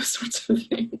see those sorts of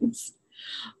things.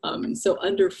 So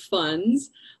under funds,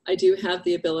 I do have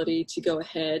the ability to go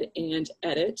ahead and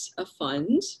edit a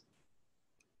fund.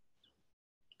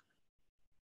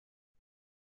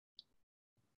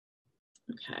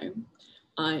 Okay,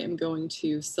 I am going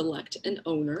to select an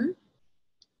owner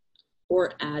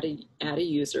or add a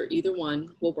user. Either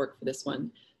one will work for this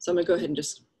one. So I'm gonna go ahead and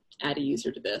just add a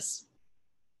user to this.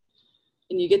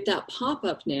 And you get that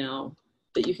pop-up now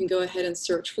that you can go ahead and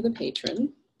search for the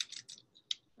patron.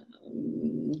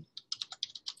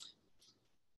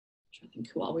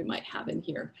 who all we might have in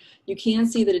here. You can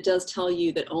see that it does tell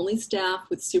you that only staff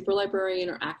with superlibrarian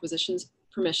or acquisitions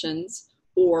permissions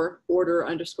or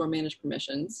order_manage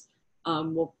permissions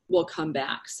will come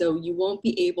back. So you won't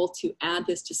be able to add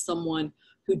this to someone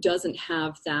who doesn't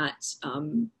have that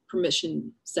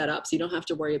permission set up. So you don't have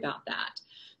to worry about that.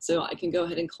 So I can go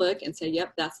ahead and click and say,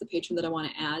 yep, that's the patron that I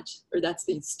want to add, or that's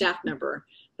the staff member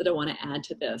that I want to add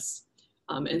to this.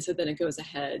 And so then it goes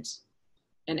ahead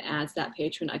and adds that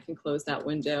patron. I can close that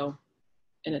window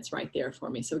and it's right there for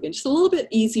me. So again, just a little bit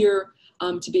easier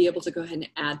to be able to go ahead and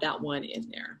add that one in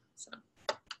there. So,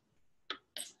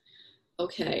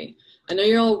 okay, I know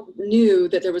you all knew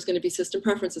that there was going to be system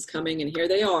preferences coming, and here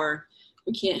they are.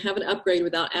 We can't have an upgrade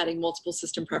without adding multiple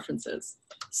system preferences.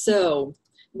 So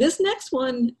this next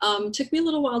one took me a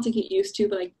little while to get used to,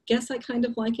 but I guess I kind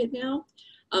of like it now.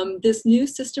 This new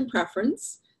system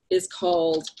preference is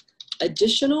called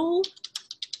Additional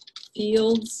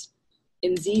Fields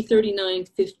in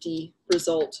Z3950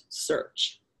 Result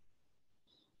Search.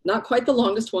 Not quite the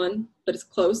longest one, but it's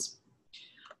close.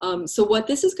 So what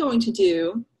this is going to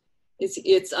do is,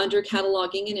 it's under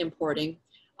cataloging and importing.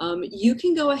 You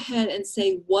can go ahead and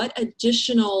say what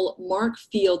additional mark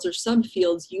fields or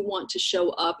subfields you want to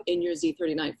show up in your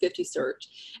Z3950 search,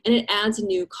 and it adds a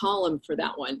new column for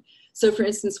that one. So for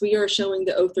instance, we are showing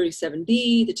the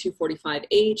 037B, the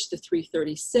 245H, the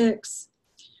 336.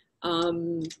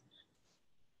 Do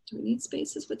we need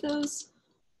spaces with those?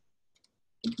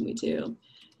 I think we do.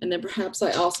 And then perhaps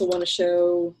I also want to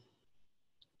show,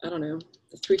 I don't know,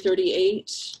 the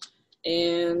 338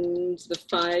 and the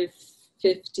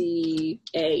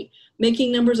 550A.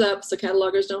 Making numbers up so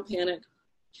catalogers don't panic.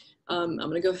 I'm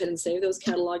going to go ahead and save those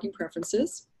cataloging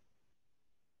preferences.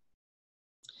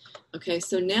 Okay,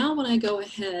 so now when I go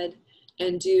ahead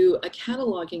and do a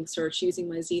cataloging search using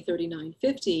my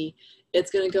Z3950,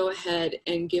 it's going to go ahead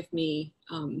and give me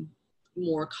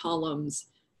more columns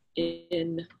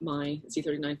in my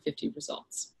Z3950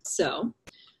 results. So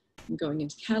I'm going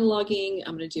into cataloging.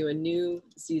 I'm going to do a new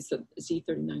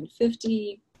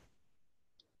Z3950.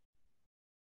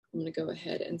 I'm going to go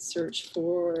ahead and search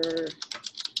for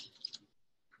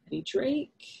Eddie Drake.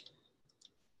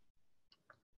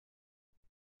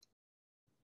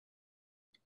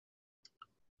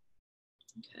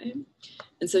 Okay,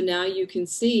 and so now you can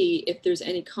see if there's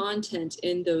any content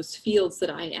in those fields that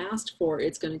I asked for,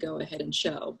 it's going to go ahead and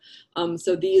show.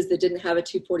 So these that didn't have a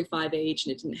 245H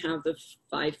and it didn't have the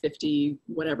 550,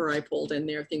 whatever I pulled in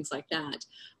there, things like that.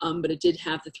 But it did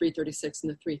have the 336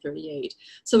 and the 338.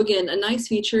 So again, a nice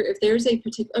feature. If there's a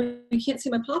particular, oh, you can't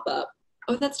see my pop-up.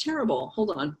 Oh, that's terrible.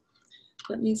 Hold on.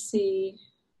 Let me see.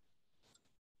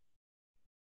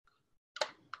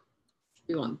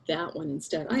 We want that one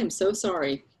instead. I am so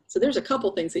sorry. So there's a couple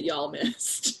things that y'all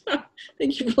missed.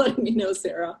 Thank you for letting me know,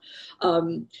 Sarah.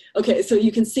 Okay, so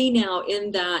you can see now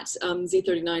in that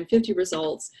Z3950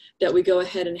 results that we go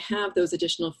ahead and have those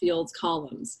additional fields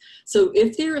columns. So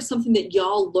if there is something that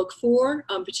y'all look for,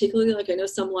 particularly like I know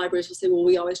some libraries will say, well,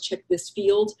 we always check this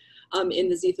field in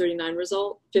the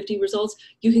Z3950 results,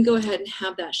 you can go ahead and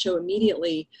have that show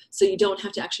immediately so you don't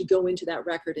have to actually go into that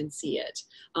record and see it.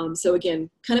 So again,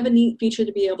 kind of a neat feature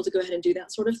to be able to go ahead and do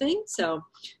that sort of thing. So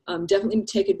definitely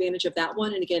take advantage of that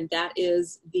one. And again, that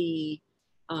is the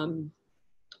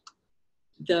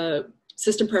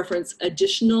system preference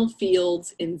additional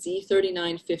fields in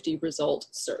Z3950 result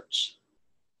search.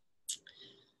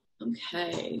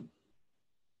 Okay.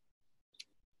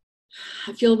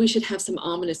 I feel we should have some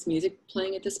ominous music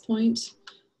playing at this point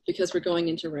because we're going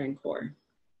into Rancor.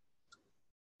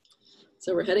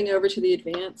 So we're heading over to the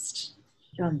advanced.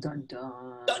 Dun, dun, dun.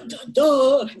 Dun, dun,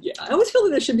 dun. Yeah, I always feel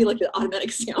like there should be like the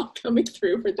automatic sound coming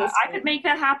through for this. I could make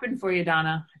that happen for you,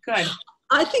 Donna. I could.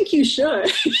 I think you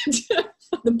should.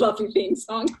 The Buffy theme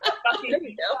song. There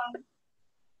we go.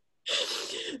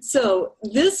 So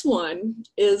this one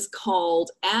is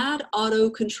called Add Auto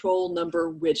Control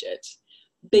Number Widget.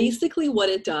 Basically what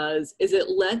it does is it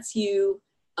lets you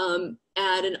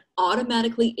add an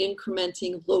automatically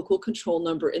incrementing local control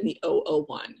number in the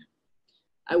 001.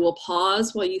 I will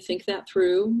pause while you think that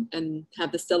through and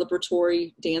have the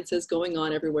celebratory dances going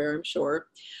on everywhere, I'm sure.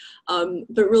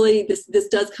 But really, this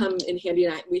does come in handy,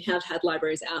 and we have had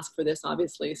libraries ask for this,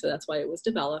 obviously, so that's why it was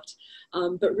developed.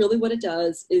 But really what it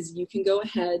does is you can go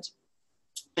ahead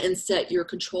and set your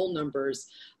control numbers.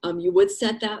 You would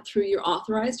set that through your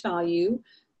authorized value,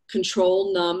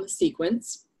 control num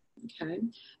sequence, okay?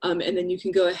 And then you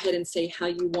can go ahead and say how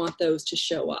you want those to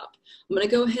show up. I'm gonna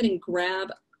go ahead and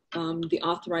grab the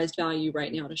authorized value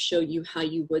right now to show you how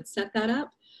you would set that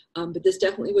up. But this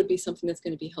definitely would be something that's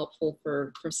going to be helpful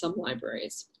for some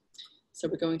libraries. So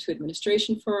we're going to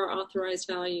administration for our authorized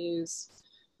values.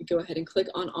 We go ahead and click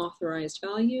on authorized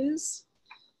values.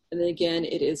 And then again,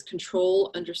 it is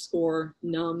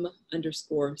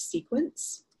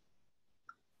control_num_sequence.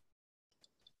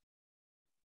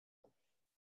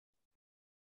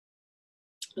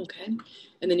 Okay,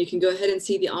 and then you can go ahead and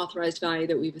see the authorized value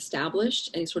that we've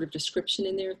established, any sort of description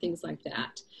in there, things like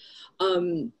that.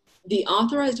 The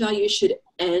authorized value should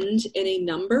end in a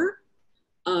number,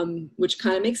 which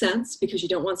kind of makes sense because you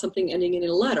don't want something ending in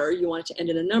a letter. You want it to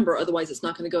end in a number, otherwise it's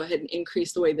not going to go ahead and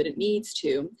increase the way that it needs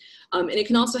to. And it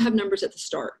can also have numbers at the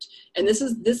start. And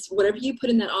whatever you put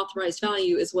in that authorized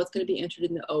value is what's going to be entered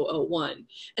in the 001.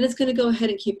 And it's going to go ahead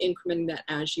and keep incrementing that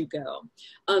as you go.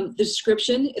 The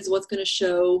description is what's going to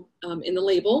show in the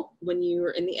label when you're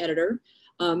in the editor.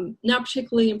 Not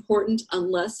particularly important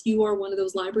unless you are one of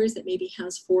those libraries that maybe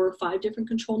has 4 or 5 different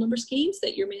control number schemes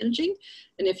that you're managing.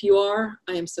 And if you are,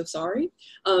 I am so sorry.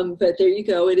 But there you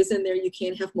go. It is in there. You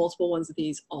can have multiple ones of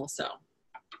these also.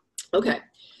 Okay,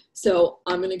 so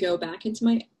I'm going to go back into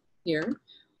my here.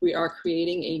 We are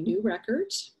creating a new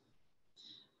record.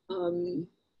 And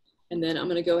then I'm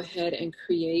going to go ahead and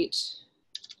create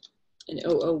an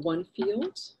 001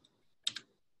 field.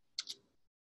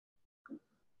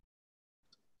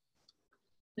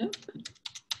 Nope.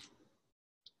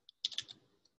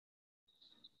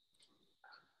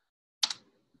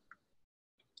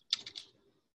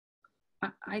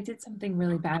 I did something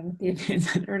really bad with the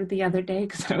advanced editor the other day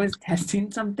because I was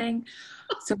testing something.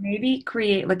 So maybe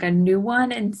create like a new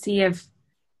one and see if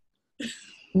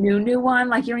new one,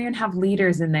 like you don't even have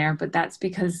leaders in there, but that's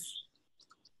because.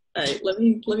 All right, let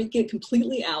me get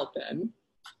completely out then.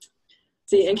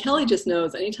 See, and Kelly just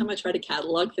knows anytime I try to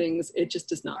catalog things, it just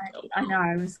does not go well. I know,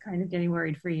 I was kind of getting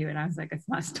worried for you and I was like, it's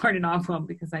not starting off well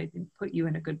because I didn't put you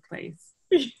in a good place.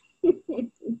 And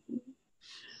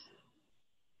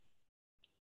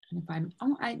if I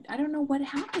don't know what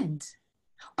happened.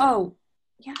 Oh,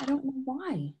 yeah, I don't know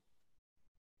why.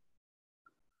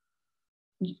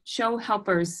 Show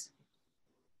helpers.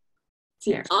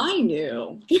 See, there. I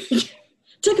knew.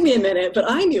 Took me a minute, but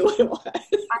I knew what it was.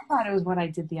 I thought it was what I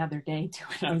did the other day too,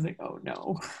 and I was like, oh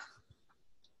no.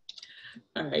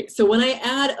 All right, so when I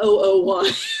add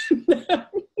 001,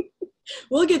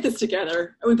 we'll get this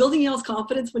together. Are we building y'all's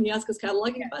confidence when you ask us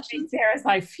cataloging questions? Sarah's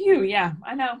like, phew, yeah,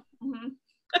 I know. Mm-hmm.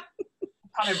 I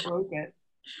kind of broke it.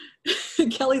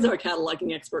 Kelly's our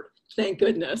cataloging expert, thank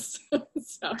goodness.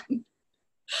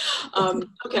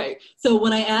 Okay, so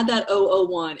when I add that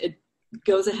 001, it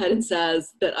goes ahead and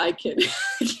says that I can.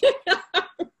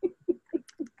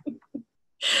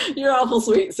 You're awful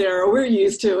sweet, Sarah. We're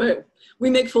used to it. We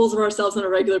make fools of ourselves on a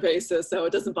regular basis, so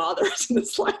it doesn't bother us in the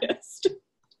slightest.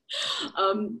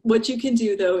 What you can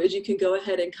do, though, is you can go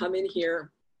ahead and come in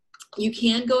here. You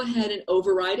can go ahead and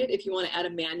override it if you want to add a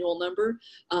manual number.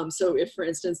 So if, for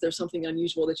instance, there's something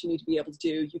unusual that you need to be able to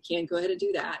do, you can go ahead and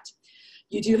do that.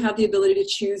 You do have the ability to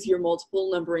choose your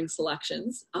multiple numbering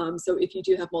selections. So if you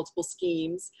do have multiple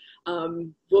schemes,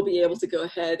 we'll be able to go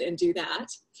ahead and do that.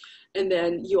 And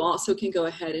then you also can go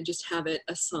ahead and just have it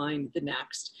assign the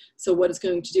next. So what it's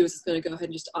going to do is it's going to go ahead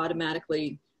and just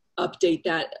automatically update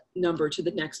that number to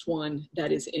the next one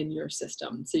that is in your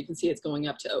system. So you can see it's going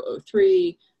up to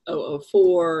 003,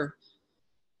 004,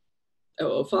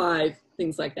 005,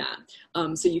 things like that.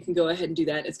 So you can go ahead and do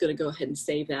that. It's going to go ahead and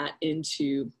save that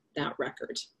into that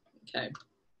record. Okay.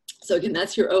 So again,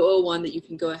 that's your 001 that you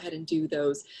can go ahead and do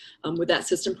those with that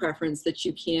system preference that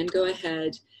you can go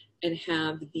ahead and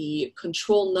have the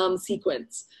control num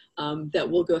sequence that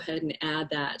will go ahead and add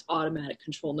that automatic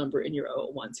control number in your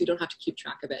 001. So you don't have to keep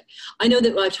track of it. I know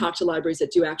that I've talked to libraries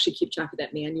that do actually keep track of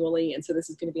that manually. And so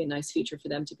this is going to be a nice feature for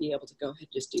them to be able to go ahead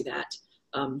and just do that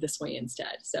this way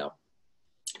instead. So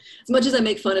as much as I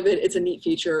make fun of it, it's a neat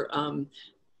feature.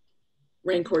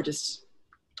 Rancor just,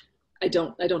 I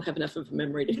don't have enough of a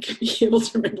memory to be able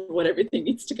to remember what everything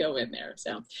needs to go in there.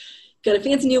 So got a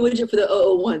fancy new widget for the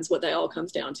 001s, what that all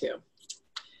comes down to.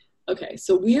 Okay,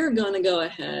 so we're gonna go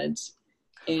ahead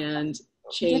and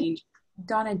change.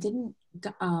 Donna, didn't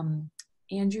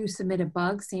Andrew submit a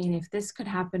bug saying if this could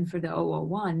happen for the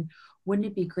 001, wouldn't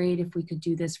it be great if we could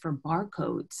do this for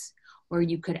barcodes where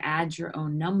you could add your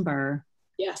own number?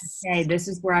 Yes. Say, this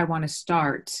is where I want to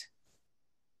start.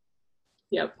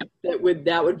 Yep, that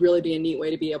would really be a neat way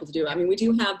to be able to do it. I mean, we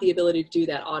do have the ability to do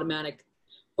that automatic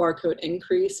barcode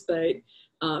increase, but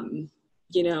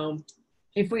you know,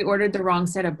 if we ordered the wrong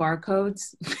set of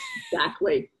barcodes.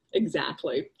 Exactly.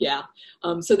 Exactly. Yeah.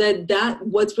 So that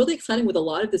what's really exciting with a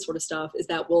lot of this sort of stuff is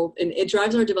that and it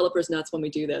drives our developers nuts when we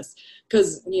do this,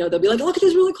 because they'll be like, look at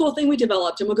this really cool thing we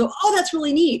developed, and we'll go, oh, that's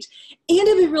really neat, and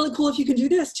it'd be really cool if you can do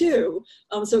this too.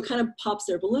 So it kind of pops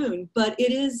their balloon, but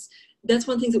that's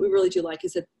one of the things that we really do like,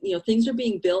 is that things are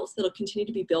being built that'll continue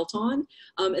to be built on,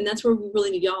 and that's where we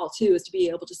really need y'all too, is to be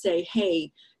able to say,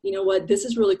 hey, you know what, this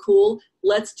is really cool,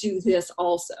 let's do this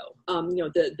also,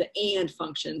 the and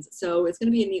functions. So it's going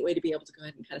to be a neat way to be able to go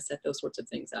ahead and kind of set those sorts of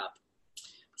things up.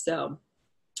 So,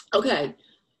 okay,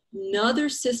 another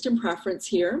system preference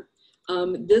here.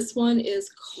 This one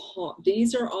is called,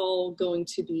 these are all going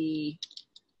to be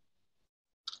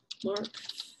Mark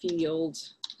Field.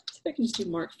 Let's see if I can just do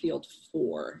Mark Field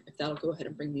 4, if that'll go ahead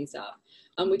and bring these up.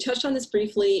 We touched on this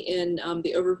briefly in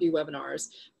the overview webinars,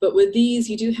 but with these,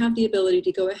 you do have the ability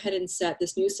to go ahead and set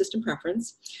this new system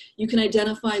preference. You can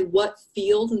identify what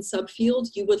field and subfield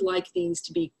you would like these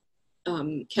to be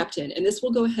kept in, and this will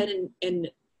go ahead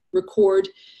and record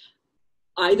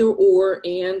either or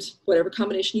and whatever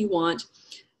combination you want,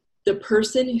 the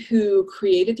person who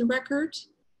created the record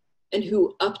and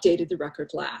who updated the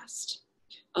record last.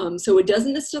 So it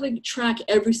doesn't necessarily track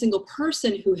every single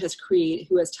person who has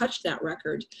touched that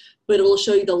record, but it will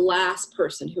show you the last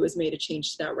person who has made a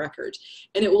change to that record.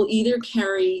 And it will either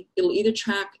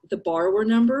track the borrower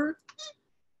number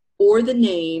or the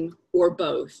name or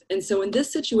both. And so in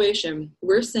this situation,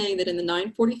 we're saying that in the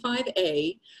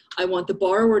 945A, I want the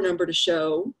borrower number to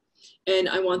show, and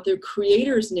I want the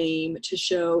creator's name to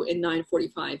show in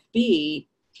 945B.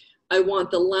 I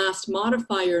want the last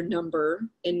modifier number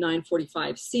in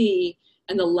 945C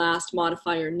and the last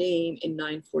modifier name in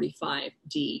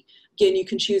 945D. Again, you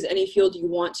can choose any field you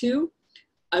want to.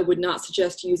 I would not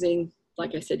suggest using,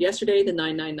 like I said yesterday, the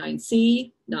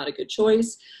 999C, not a good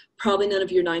choice. Probably none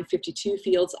of your 952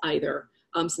 fields either,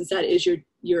 since that is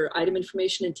your item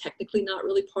information and technically not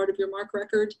really part of your MARC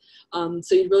record.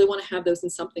 So you really want to have those in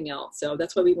something else. So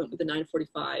that's why we went with the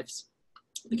 945s,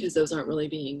 because those aren't really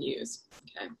being used.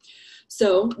 Okay,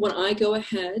 so when I go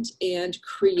ahead and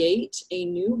create a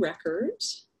new record,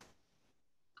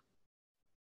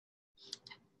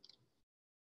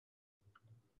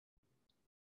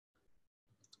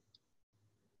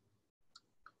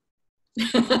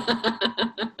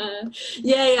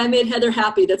 yay, I made Heather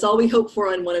happy. That's all we hope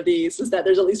for on one of these, is that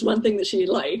there's at least one thing that she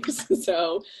likes.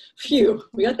 So, phew,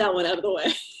 we got that one out of the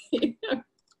way.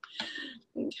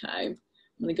 Okay.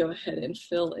 I'm going to go ahead and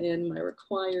fill in my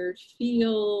required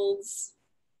fields.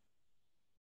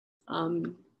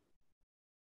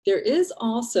 There is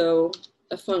also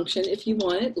a function, if you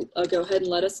want it, go ahead and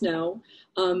let us know,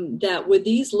 that with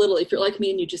these little, if you're like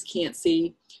me and you just can't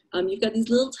see, you've got these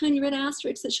little tiny red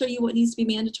asterisks that show you what needs to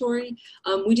be mandatory.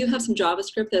 We do have some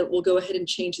JavaScript that will go ahead and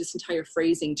change this entire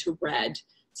phrasing to red,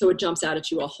 so it jumps out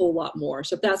at you a whole lot more.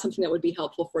 So if that's something that would be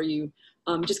helpful for you,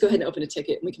 just go ahead and open a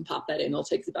ticket and we can pop that in. It'll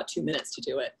take us about 2 minutes to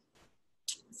do it.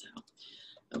 So,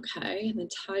 okay, and then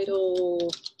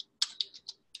title,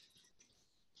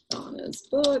 Donna's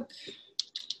book.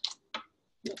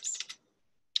 Oops.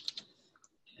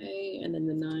 Okay, and then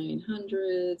the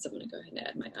 900s. I'm going to go ahead and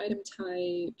add my item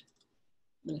type.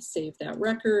 I'm going to save that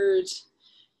record.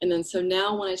 And then so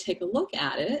now when I take a look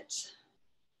at it,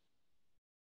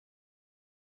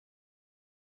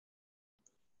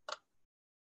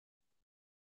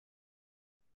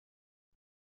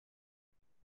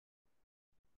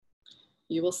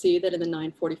 you will see that in the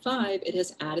 945, it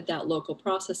has added that local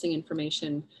processing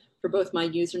information for both my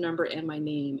user number and my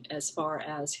name, as far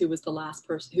as who was the last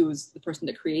person, who was the person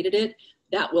that created it.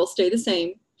 That will stay the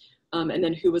same. And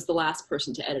then who was the last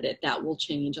person to edit it, that will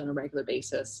change on a regular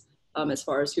basis, as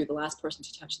far as who the last person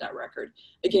to touch that record.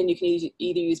 Again, you can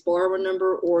either use borrower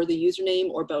number or the username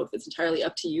or both. It's entirely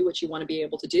up to you what you want to be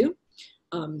able to do.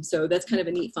 So that's kind of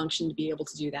a neat function to be able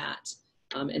to do that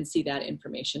and see that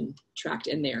information tracked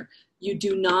in there. You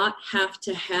do not have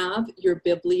to have your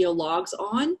Biblio logs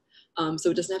on,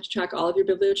 so it doesn't have to track all of your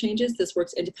Biblio changes. This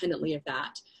works independently of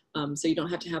that. So you don't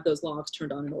have to have those logs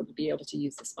turned on in order to be able to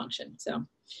use this function. So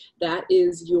that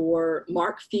is your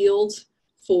MARC field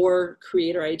for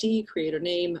creator ID, creator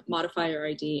name, modifier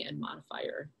ID, and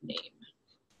modifier name.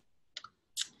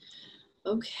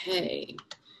 Okay.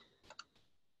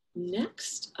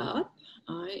 Next up,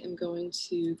 I am going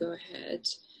to go ahead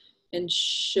and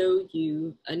show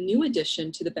you a new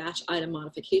addition to the batch item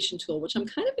modification tool, which I'm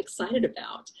kind of excited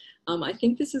about. I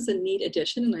think this is a neat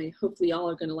addition, and hopefully y'all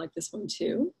are gonna like this one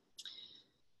too.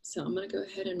 So I'm gonna go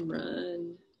ahead and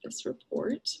run this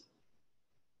report.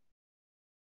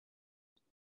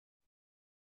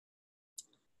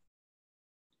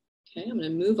 Okay, I'm gonna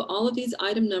move all of these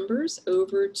item numbers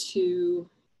over to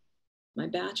my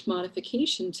batch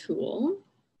modification tool.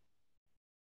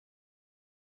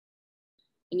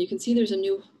 And you can see there's a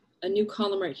new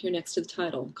column right here next to the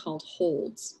title called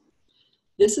holds.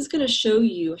 This is going to show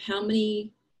you how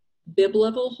many bib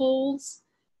level holds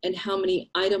and how many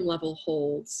item level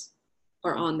holds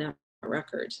are on that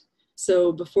record.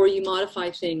 So before you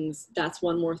modify things, that's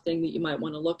one more thing that you might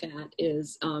want to look at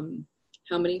is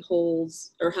how many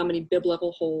holds or how many bib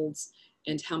level holds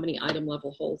and how many item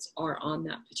level holds are on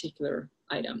that particular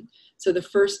item. So the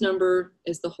first number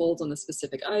is the holds on the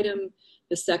specific item.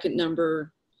 The second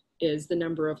number is the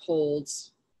number of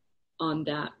holds on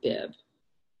that bib,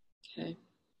 okay?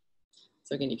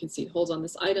 So again, you can see holds on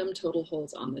this item, total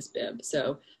holds on this bib.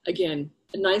 So again,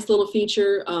 a nice little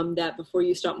feature that before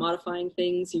you start modifying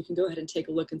things, you can go ahead and take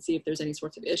a look and see if there's any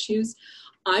sorts of issues.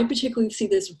 I particularly see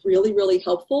this really, really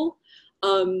helpful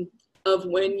of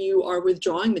when you are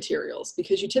withdrawing materials,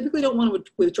 because you typically don't want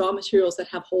to withdraw materials that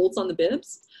have holds on the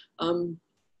bibs.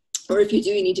 Or if you do,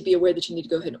 you need to be aware that you need to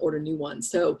go ahead and order new ones.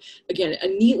 So again, a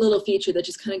neat little feature that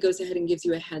just kind of goes ahead and gives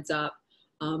you a heads up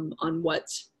on what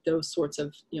those sorts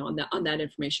of, on that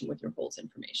information with your holds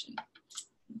information.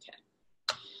 Okay.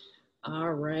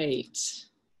 All right.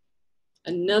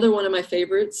 Another one of my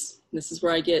favorites, this is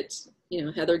where I get,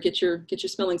 Heather, get your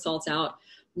smelling salts out.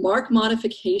 Mark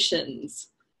modifications.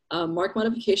 Mark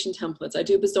modification templates. I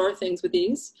do bizarre things with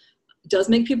these. It does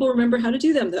make people remember how to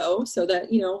do them though, so that,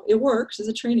 it works as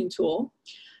a training tool.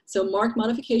 So mark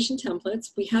modification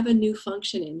templates, we have a new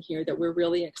function in here that we're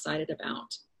really excited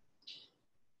about.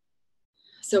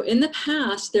 So in the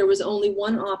past, there was only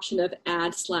one option of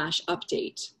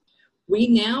add/update. We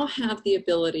now have the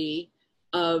ability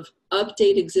of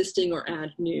update existing or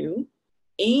add new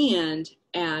and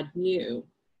add new.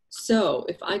 So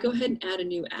if I go ahead and add a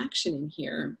new action in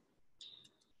here,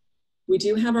 we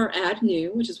do have our add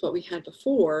new, which is what we had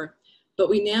before, but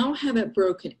we now have it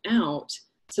broken out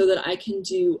so that I can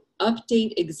do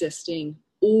update existing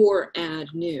or add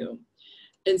new.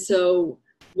 And so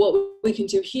what we can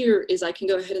do here is I can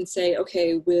go ahead and say,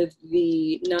 okay, with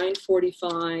the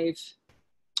 945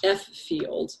 F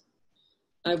field,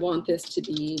 I want this to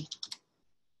be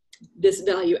this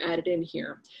value added in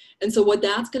here. And so what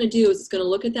that's going to do is it's going to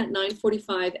look at that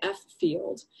 945 F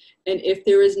field. And if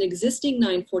there is an existing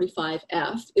 945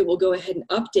 F, it will go ahead and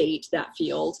update that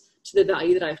field to the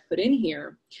value that I've put in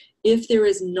here. If there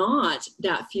is not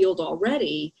that field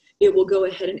already, it will go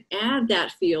ahead and add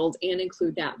that field and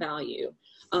include that value.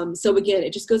 So again,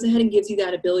 it just goes ahead and gives you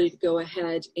that ability to go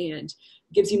ahead and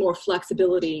gives you more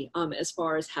flexibility as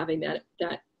far as having that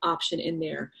option in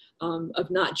there of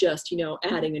not just,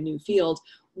 adding a new field.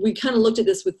 We kind of looked at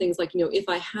this with things like, if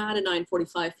I had a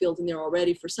 945 field in there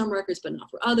already for some records, but not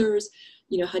for others,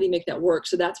 how do you make that work?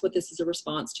 So that's what this is a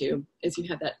response to, is you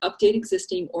have that update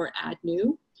existing or add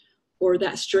new, or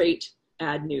that straight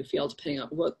add new field, depending on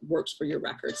what works for your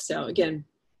records. So again,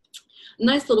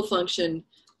 nice little function.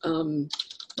 I'm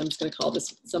just going to call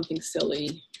this something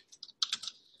silly.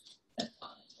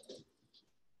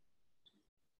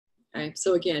 Okay,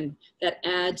 so again, that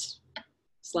add/update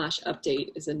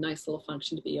is a nice little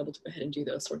function to be able to go ahead and do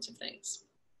those sorts of things.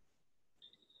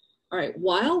 All right,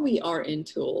 while we are in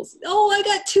tools, oh, I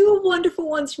got two wonderful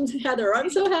ones from Heather. I'm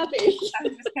so happy. I was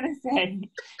just going to say,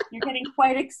 you're getting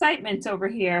quite excitement over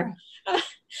here.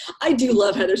 I do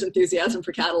love Heather's enthusiasm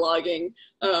for cataloging.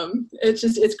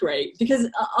 It's great because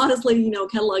honestly,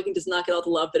 cataloging does not get all the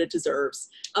love that it deserves.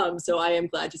 So I am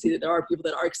glad to see that there are people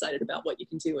that are excited about what you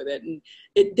can do with it. And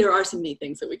there are some neat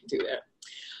things that we can do there.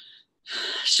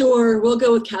 Sure, we'll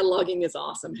go with cataloging is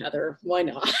awesome, Heather. Why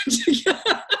not?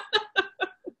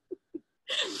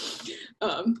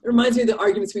 It reminds me of the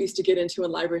arguments we used to get into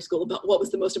in library school about what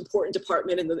was the most important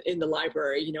department in the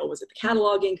library. Was it the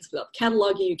cataloging? Because without the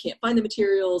cataloging, you can't find the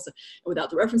materials. And without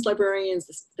the reference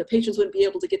librarians, the patrons wouldn't be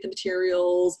able to get the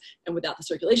materials. And without the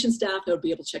circulation staff, they would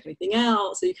be able to check anything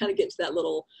out. So you kind of get to that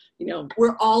little,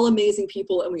 we're all amazing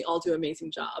people and we all do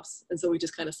amazing jobs. And so we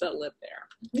just kind of settle it there.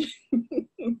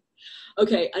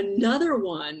 Okay, another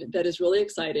one that is really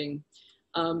exciting.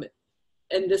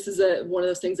 And this is one of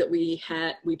those things that we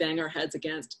bang our heads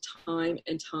against time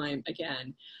and time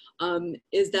again,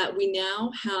 is that we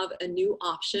now have a new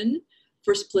option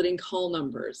for splitting call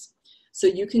numbers. So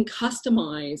you can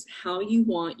customize how you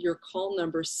want your call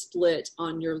number split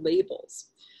on your labels.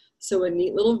 So a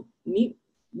neat little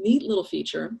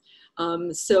feature.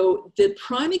 So the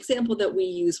prime example that we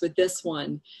use with this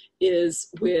one is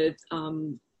with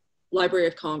Library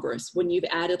of Congress, when you've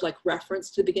added like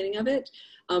reference to the beginning of it.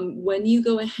 When you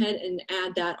go ahead and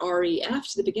add that REF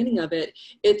to the beginning of it,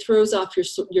 it throws off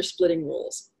your splitting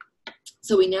rules.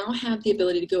 So we now have the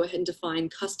ability to go ahead and define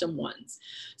custom ones.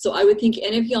 So I would think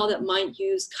any of y'all that might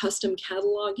use custom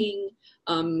cataloging,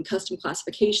 custom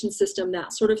classification system,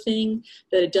 that sort of thing,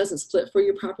 that it doesn't split for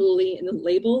you properly in the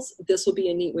labels, this will be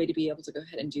a neat way to be able to go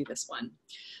ahead and do this one.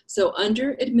 So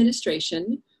under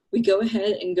administration, we go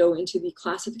ahead and go into the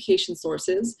classification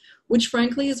sources, which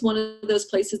frankly is one of those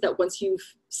places that once you've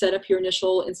set up your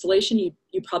initial installation,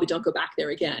 you probably don't go back there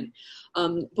again.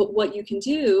 But what you can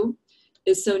do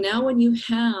is, so now when you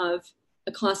have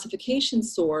a classification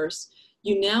source,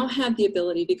 you now have the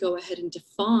ability to go ahead and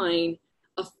define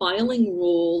a filing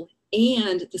rule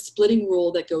and the splitting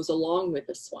rule that goes along with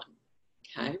this one,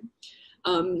 okay?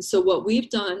 So what we've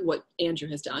done, what Andrew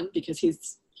has done, because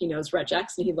he knows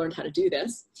regex and he learned how to do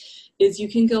this, is you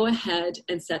can go ahead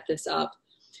and set this up.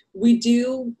 We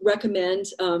do recommend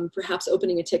perhaps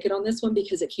opening a ticket on this one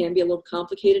because it can be a little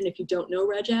complicated. And if you don't know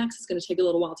regex, it's going to take a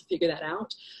little while to figure that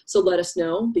out. So let us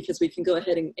know, because we can go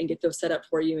ahead and get those set up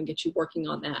for you and get you working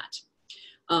on that.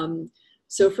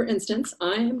 So for instance,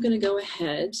 I am going to go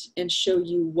ahead and show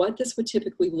you what this would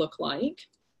typically look like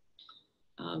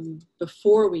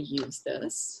before we use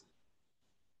this.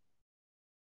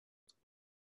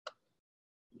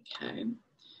 Okay,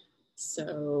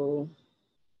 so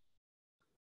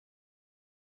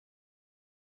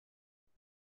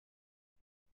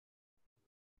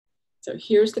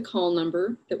here's the call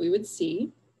number that we would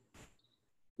see.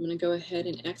 I'm going to go ahead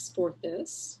and export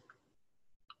this.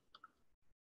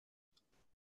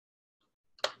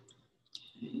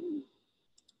 Okay.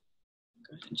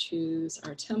 Go ahead and choose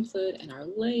our template and our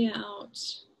layout.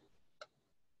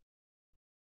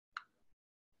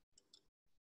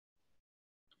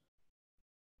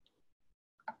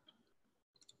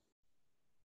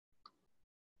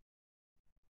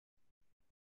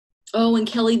 Oh, and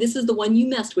Kelly, this is the one you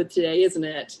messed with today, isn't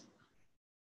it?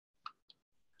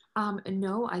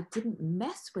 No, I didn't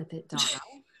mess with it, Donna.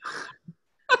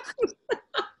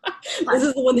 This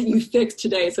is the one that you fixed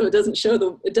today, so it doesn't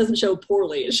show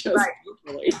poorly. It shows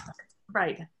poorly.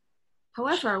 Right.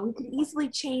 However, we can easily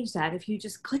change that if you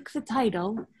just click the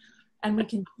title, and we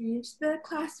can change the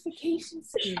classification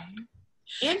scheme.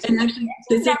 And actually,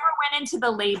 this never went into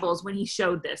the labels when he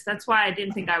showed this. That's why I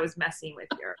didn't think I was messing with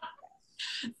your.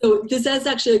 So this is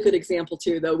actually a good example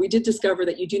too, though. We did discover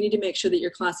that you do need to make sure that your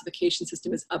classification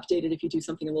system is updated if you do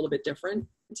something a little bit different.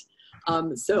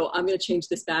 So I'm going to change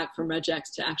this back from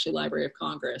regex to actually Library of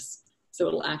Congress. So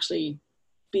it'll actually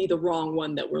be the wrong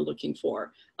one that we're looking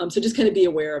for. So just kind of be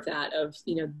aware of that, of,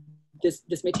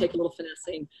 this may take a little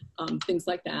finessing, things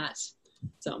like that.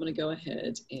 So I'm going to go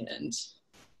ahead and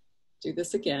do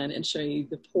this again and show you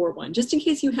the poor one, just in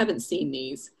case you haven't seen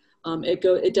these.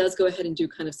 It does go ahead and do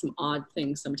kind of some odd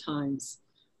things sometimes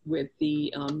with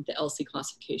the LC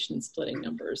classification and splitting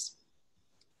numbers.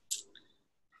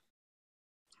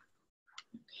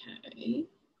 Okay.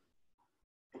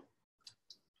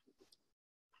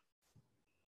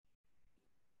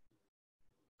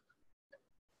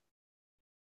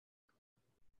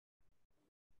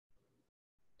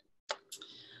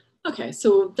 Okay,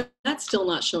 so that's still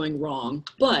not showing wrong,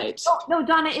 but... Oh, no,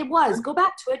 Donna, it was. Go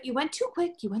back to it. You went too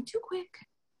quick. You went too quick.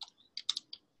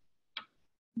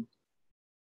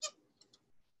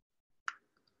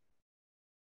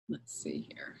 Let's see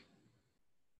here.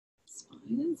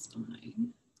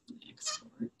 Spine.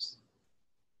 Export.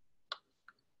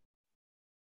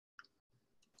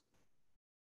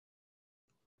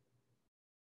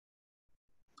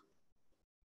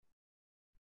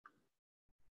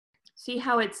 See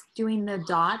how it's doing the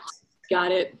dot?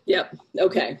 Got it. Yep.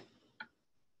 Okay.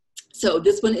 So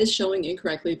this one is showing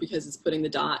incorrectly because it's putting the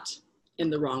dot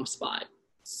in the wrong spot.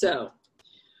 So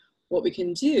what we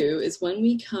can do is when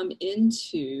we come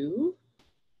into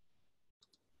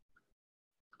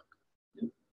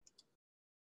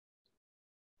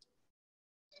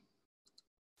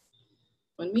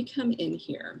in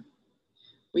here,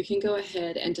 we can go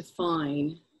ahead and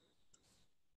define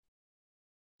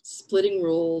splitting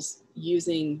rules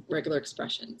using regular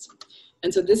expressions.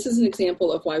 And so this is an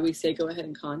example of why we say go ahead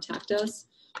and contact us,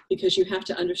 because you have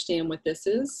to understand what this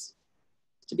is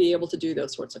to be able to do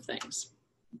those sorts of things.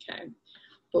 Okay.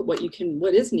 But what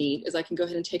is neat is I can go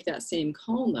ahead and take that same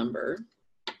call number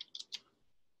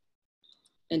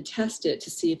and test it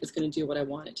to see if it's going to do what I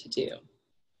want it to do.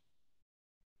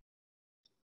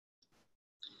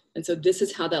 And so this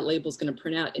is how that label is going to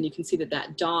print out. And you can see that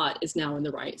that dot is now in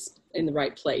the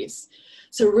right place.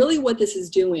 So really what this is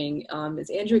doing, is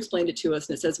Andrew explained it to us,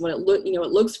 and it says when it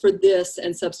looks for this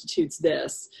and substitutes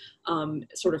this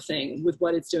sort of thing with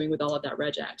what it's doing with all of that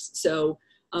regex. So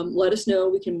let us know.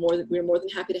 We're more than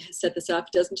happy to set this up.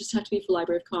 It doesn't just have to be for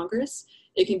Library of Congress.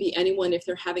 It can be anyone if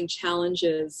they're having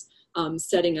challenges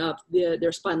setting up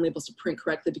their spine labels to print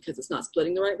correctly because it's not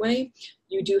splitting the right way.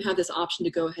 You do have this option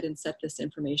to go ahead and set this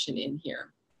information in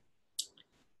here.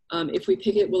 If we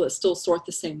pick it, will it still sort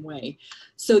the same way?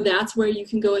 So that's where you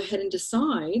can go ahead and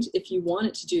decide if you want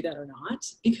it to do that or not,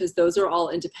 because those are all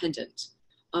independent.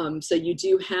 So you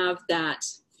do have that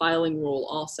filing rule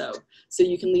also. So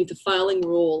you can leave the filing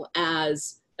rule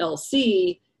as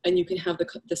LC, and you can have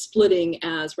the splitting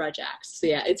as regex. So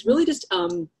yeah, it's really just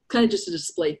kind of just a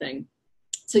display thing.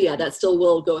 So yeah, that still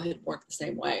will go ahead and work the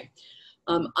same way.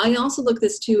 I also look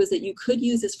this too, is that you could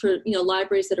use this for,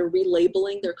 libraries that are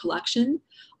relabeling their collection,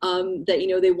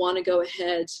 that, they want to go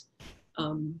ahead.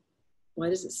 Why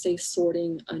does it say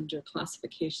sorting under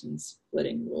classification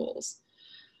splitting rules?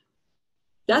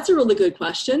 That's a really good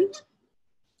question.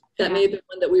 That may have been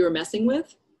one that we were messing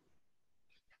with.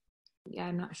 Yeah,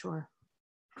 I'm not sure.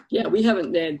 Yeah, we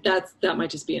haven't, that might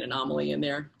just be an anomaly in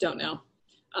there. Don't know.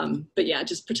 But yeah,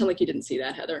 just pretend like you didn't see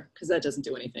that, Heather, because that doesn't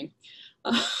do anything.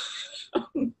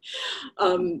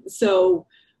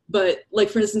 But like,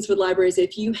 for instance, with libraries,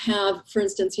 if you have, for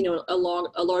instance, a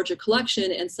larger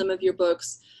collection and some of your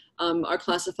books are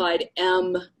classified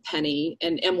M penny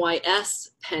and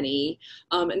MYS penny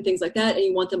and things like that, and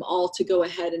you want them all to go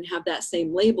ahead and have that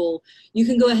same label, you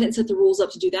can go ahead and set the rules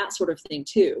up to do that sort of thing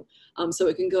too. So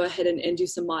it can go ahead and do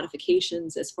some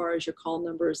modifications as far as your call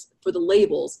numbers for the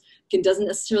labels. It doesn't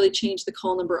necessarily change the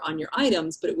call number on your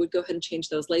items, but it would go ahead and change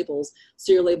those labels,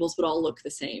 so your labels would all look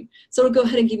the same. So it'll go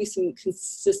ahead and give you some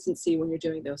consistency when you're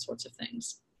doing those sorts of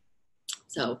things.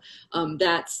 So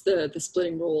that's the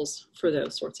splitting rules for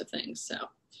those sorts of things. So,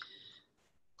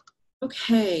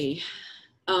 okay,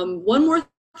 one more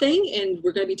thing and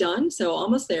we're going to be done, so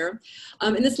almost there.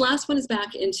 And this last one is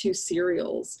back into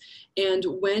serials. And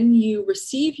when you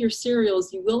receive your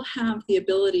serials, you will have the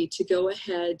ability to go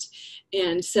ahead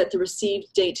and set the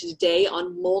received date to today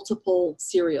on multiple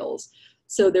serials.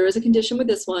 So there is a condition with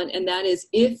this one, and that is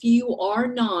if you are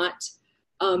not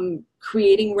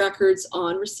creating records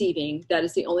on receiving, that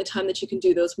is the only time that you can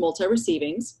do those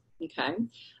multi-receivings, okay?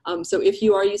 So if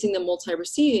you are using the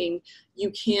multi-receiving, you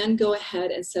can go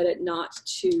ahead and set it not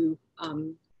to,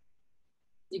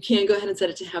 you can go ahead and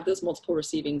set it to have those multiple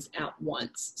receivings at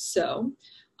once. So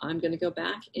I'm gonna go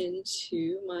back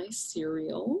into my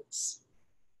serials.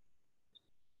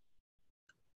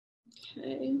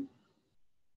 Okay.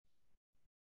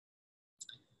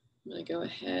 I'm gonna go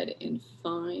ahead and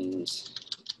find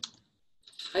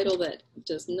title that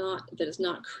is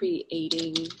not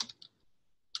creating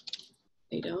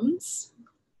items.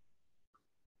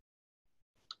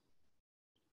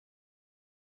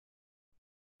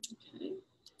 Okay.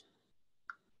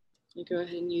 I'm gonna go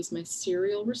ahead and use my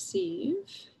serial receive.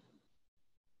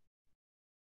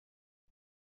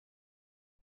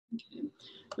 Okay. I'm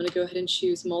gonna go ahead and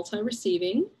choose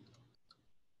multi-receiving.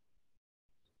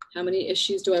 How many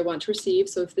issues do I want to receive?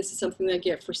 So if this is something that I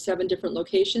get for 7 different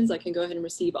locations, I can go ahead and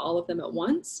receive all of them at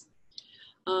once.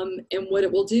 And what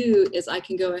it will do is I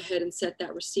can go ahead and set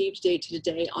that received date to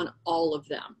today on all of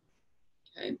them,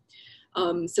 okay?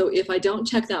 So if I don't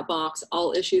check that box,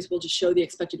 all issues will just show the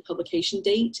expected publication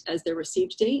date as their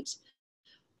received date.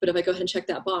 But if I go ahead and check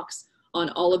that box on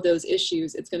all of those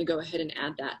issues, it's going to go ahead and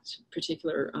add that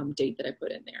particular date that I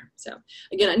put in there. So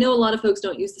again, I know a lot of folks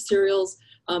don't use the serials,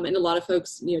 and a lot of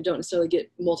folks don't necessarily get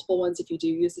multiple ones if you do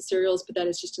use the serials, but that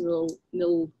is just a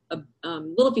little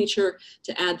feature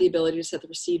to add the ability to set the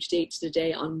received date to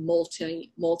today on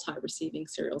multi-receiving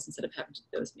serials instead of having to do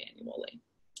those manually.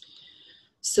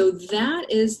 So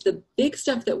that is the big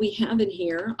stuff that we have in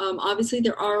here. Obviously,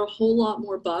 there are a whole lot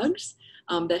more bugs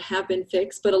that have been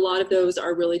fixed, but a lot of those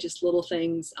are really just little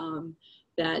things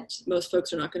that most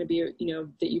folks are not going to be,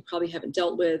 that you probably haven't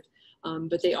dealt with,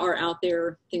 but they are out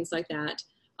there, things like that.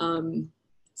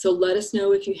 So let us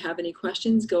know if you have any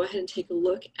questions. Go ahead and take a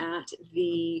look at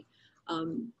the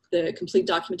complete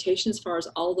documentation as far as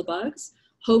all the bugs.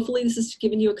 Hopefully this has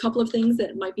given you a couple of things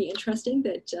that might be interesting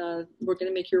that we're going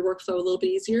to make your workflow a little bit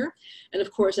easier. And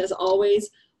of course, as always,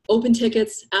 open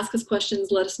tickets, ask us questions,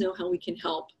 let us know how we can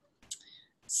help.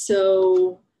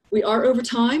 So we are over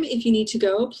time. If you need to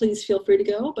go, please feel free to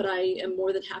go, but I am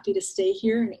more than happy to stay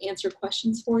here and answer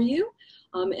questions for you.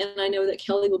 And I know that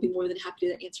Kelly will be more than happy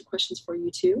to answer questions for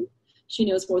you too. She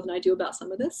knows more than I do about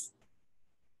some of this.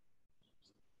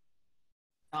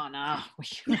 Oh, no.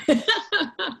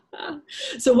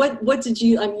 So what did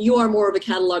you, you are more of a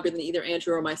cataloger than either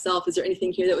Andrew or myself. Is there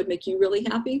anything here that would make you really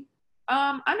happy?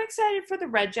 I'm excited for the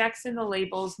regex and the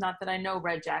labels. Not that I know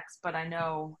regex, but I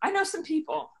know some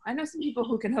people. I know some people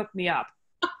who can hook me up.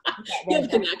 You have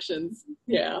connections.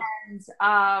 Yeah. And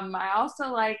I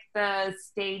also like the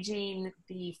staging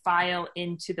the file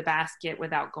into the basket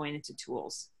without going into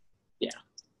tools. Yeah.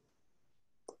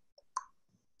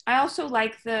 I also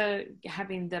like the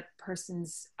having the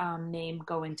person's name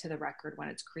go into the record when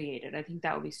it's created. I think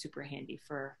that would be super handy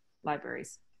for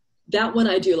libraries. That one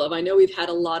I do love. I know we've had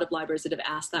a lot of libraries that have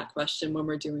asked that question when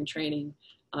we're doing training.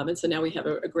 And so now we have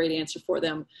a great answer for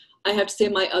them. I have to say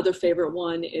my other favorite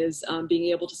one is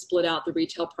being able to split out the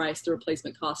retail price, the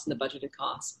replacement cost, and the budgeted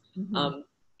cost. Mm-hmm.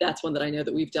 That's one that I know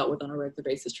that we've dealt with on a regular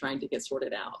basis trying to get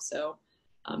sorted out. So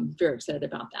I'm very excited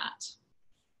about that.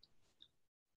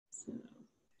 So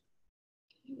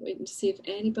waiting to see if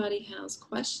anybody has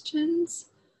questions.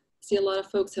 See a lot of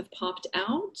folks have popped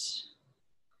out.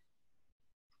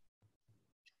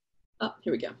 Oh,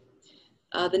 here we go.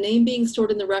 The name being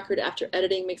stored in the record after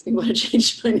editing makes me want to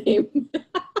change my name.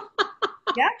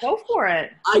 Yeah, go for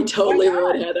it. I totally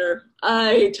would, Heather.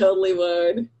 I totally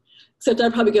would. Except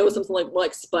I'd probably go with something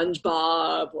like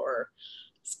SpongeBob or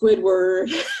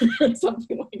Squidward or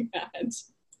something like that.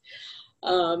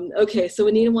 Okay, so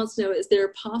Anita wants to know, is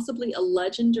there possibly a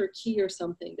legend or key or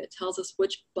something that tells us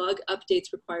which bug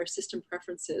updates require system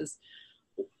preferences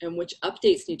and which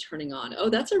updates need turning on? Oh,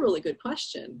 that's a really good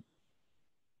question.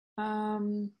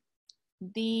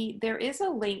 There is a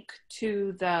link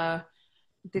to the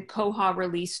Koha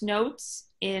release notes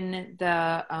in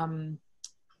the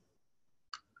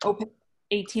Open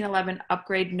 1811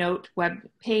 upgrade note web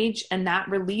page, and that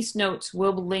release notes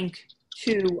will link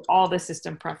to all the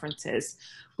system preferences.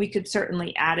 We could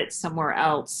certainly add it somewhere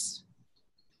else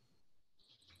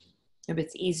if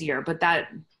it's easier, but that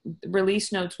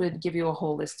release notes would give you a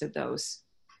whole list of those.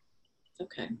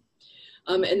 Okay.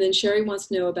 And then Sherry wants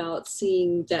to know about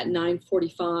seeing that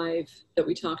 945 that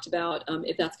we talked about,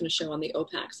 if that's going to show on the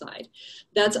OPAC side.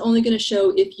 That's only going to show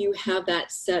if you have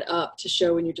that set up to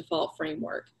show in your default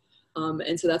framework.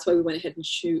 And so that's why we went ahead and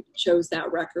chose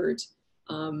that record.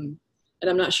 And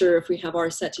I'm not sure if we have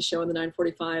ours set to show in the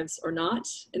 945s or not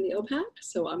in the OPAC.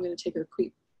 So I'm going to take a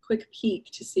quick peek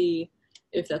to see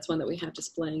if that's one that we have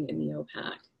displaying in the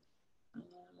OPAC.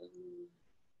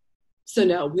 So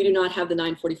no, we do not have the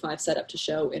 945 set up to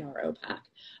show in our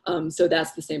OPAC. So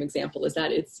that's the same example, is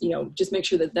that it's, just make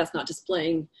sure that that's not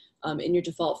displaying in your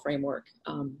default framework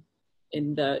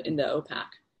in the OPAC.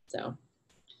 So,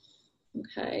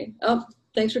 okay. Oh,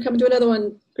 thanks for coming to another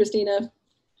one, Christina.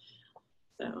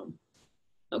 So,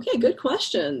 okay, good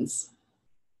questions.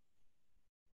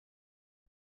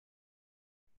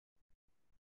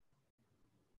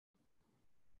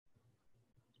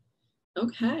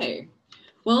 Okay.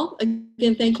 Well,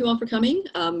 again, thank you all for coming.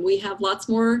 We have lots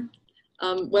more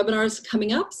webinars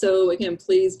coming up. So again,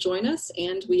 please join us,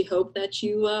 and we hope that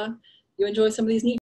you enjoy some of these neat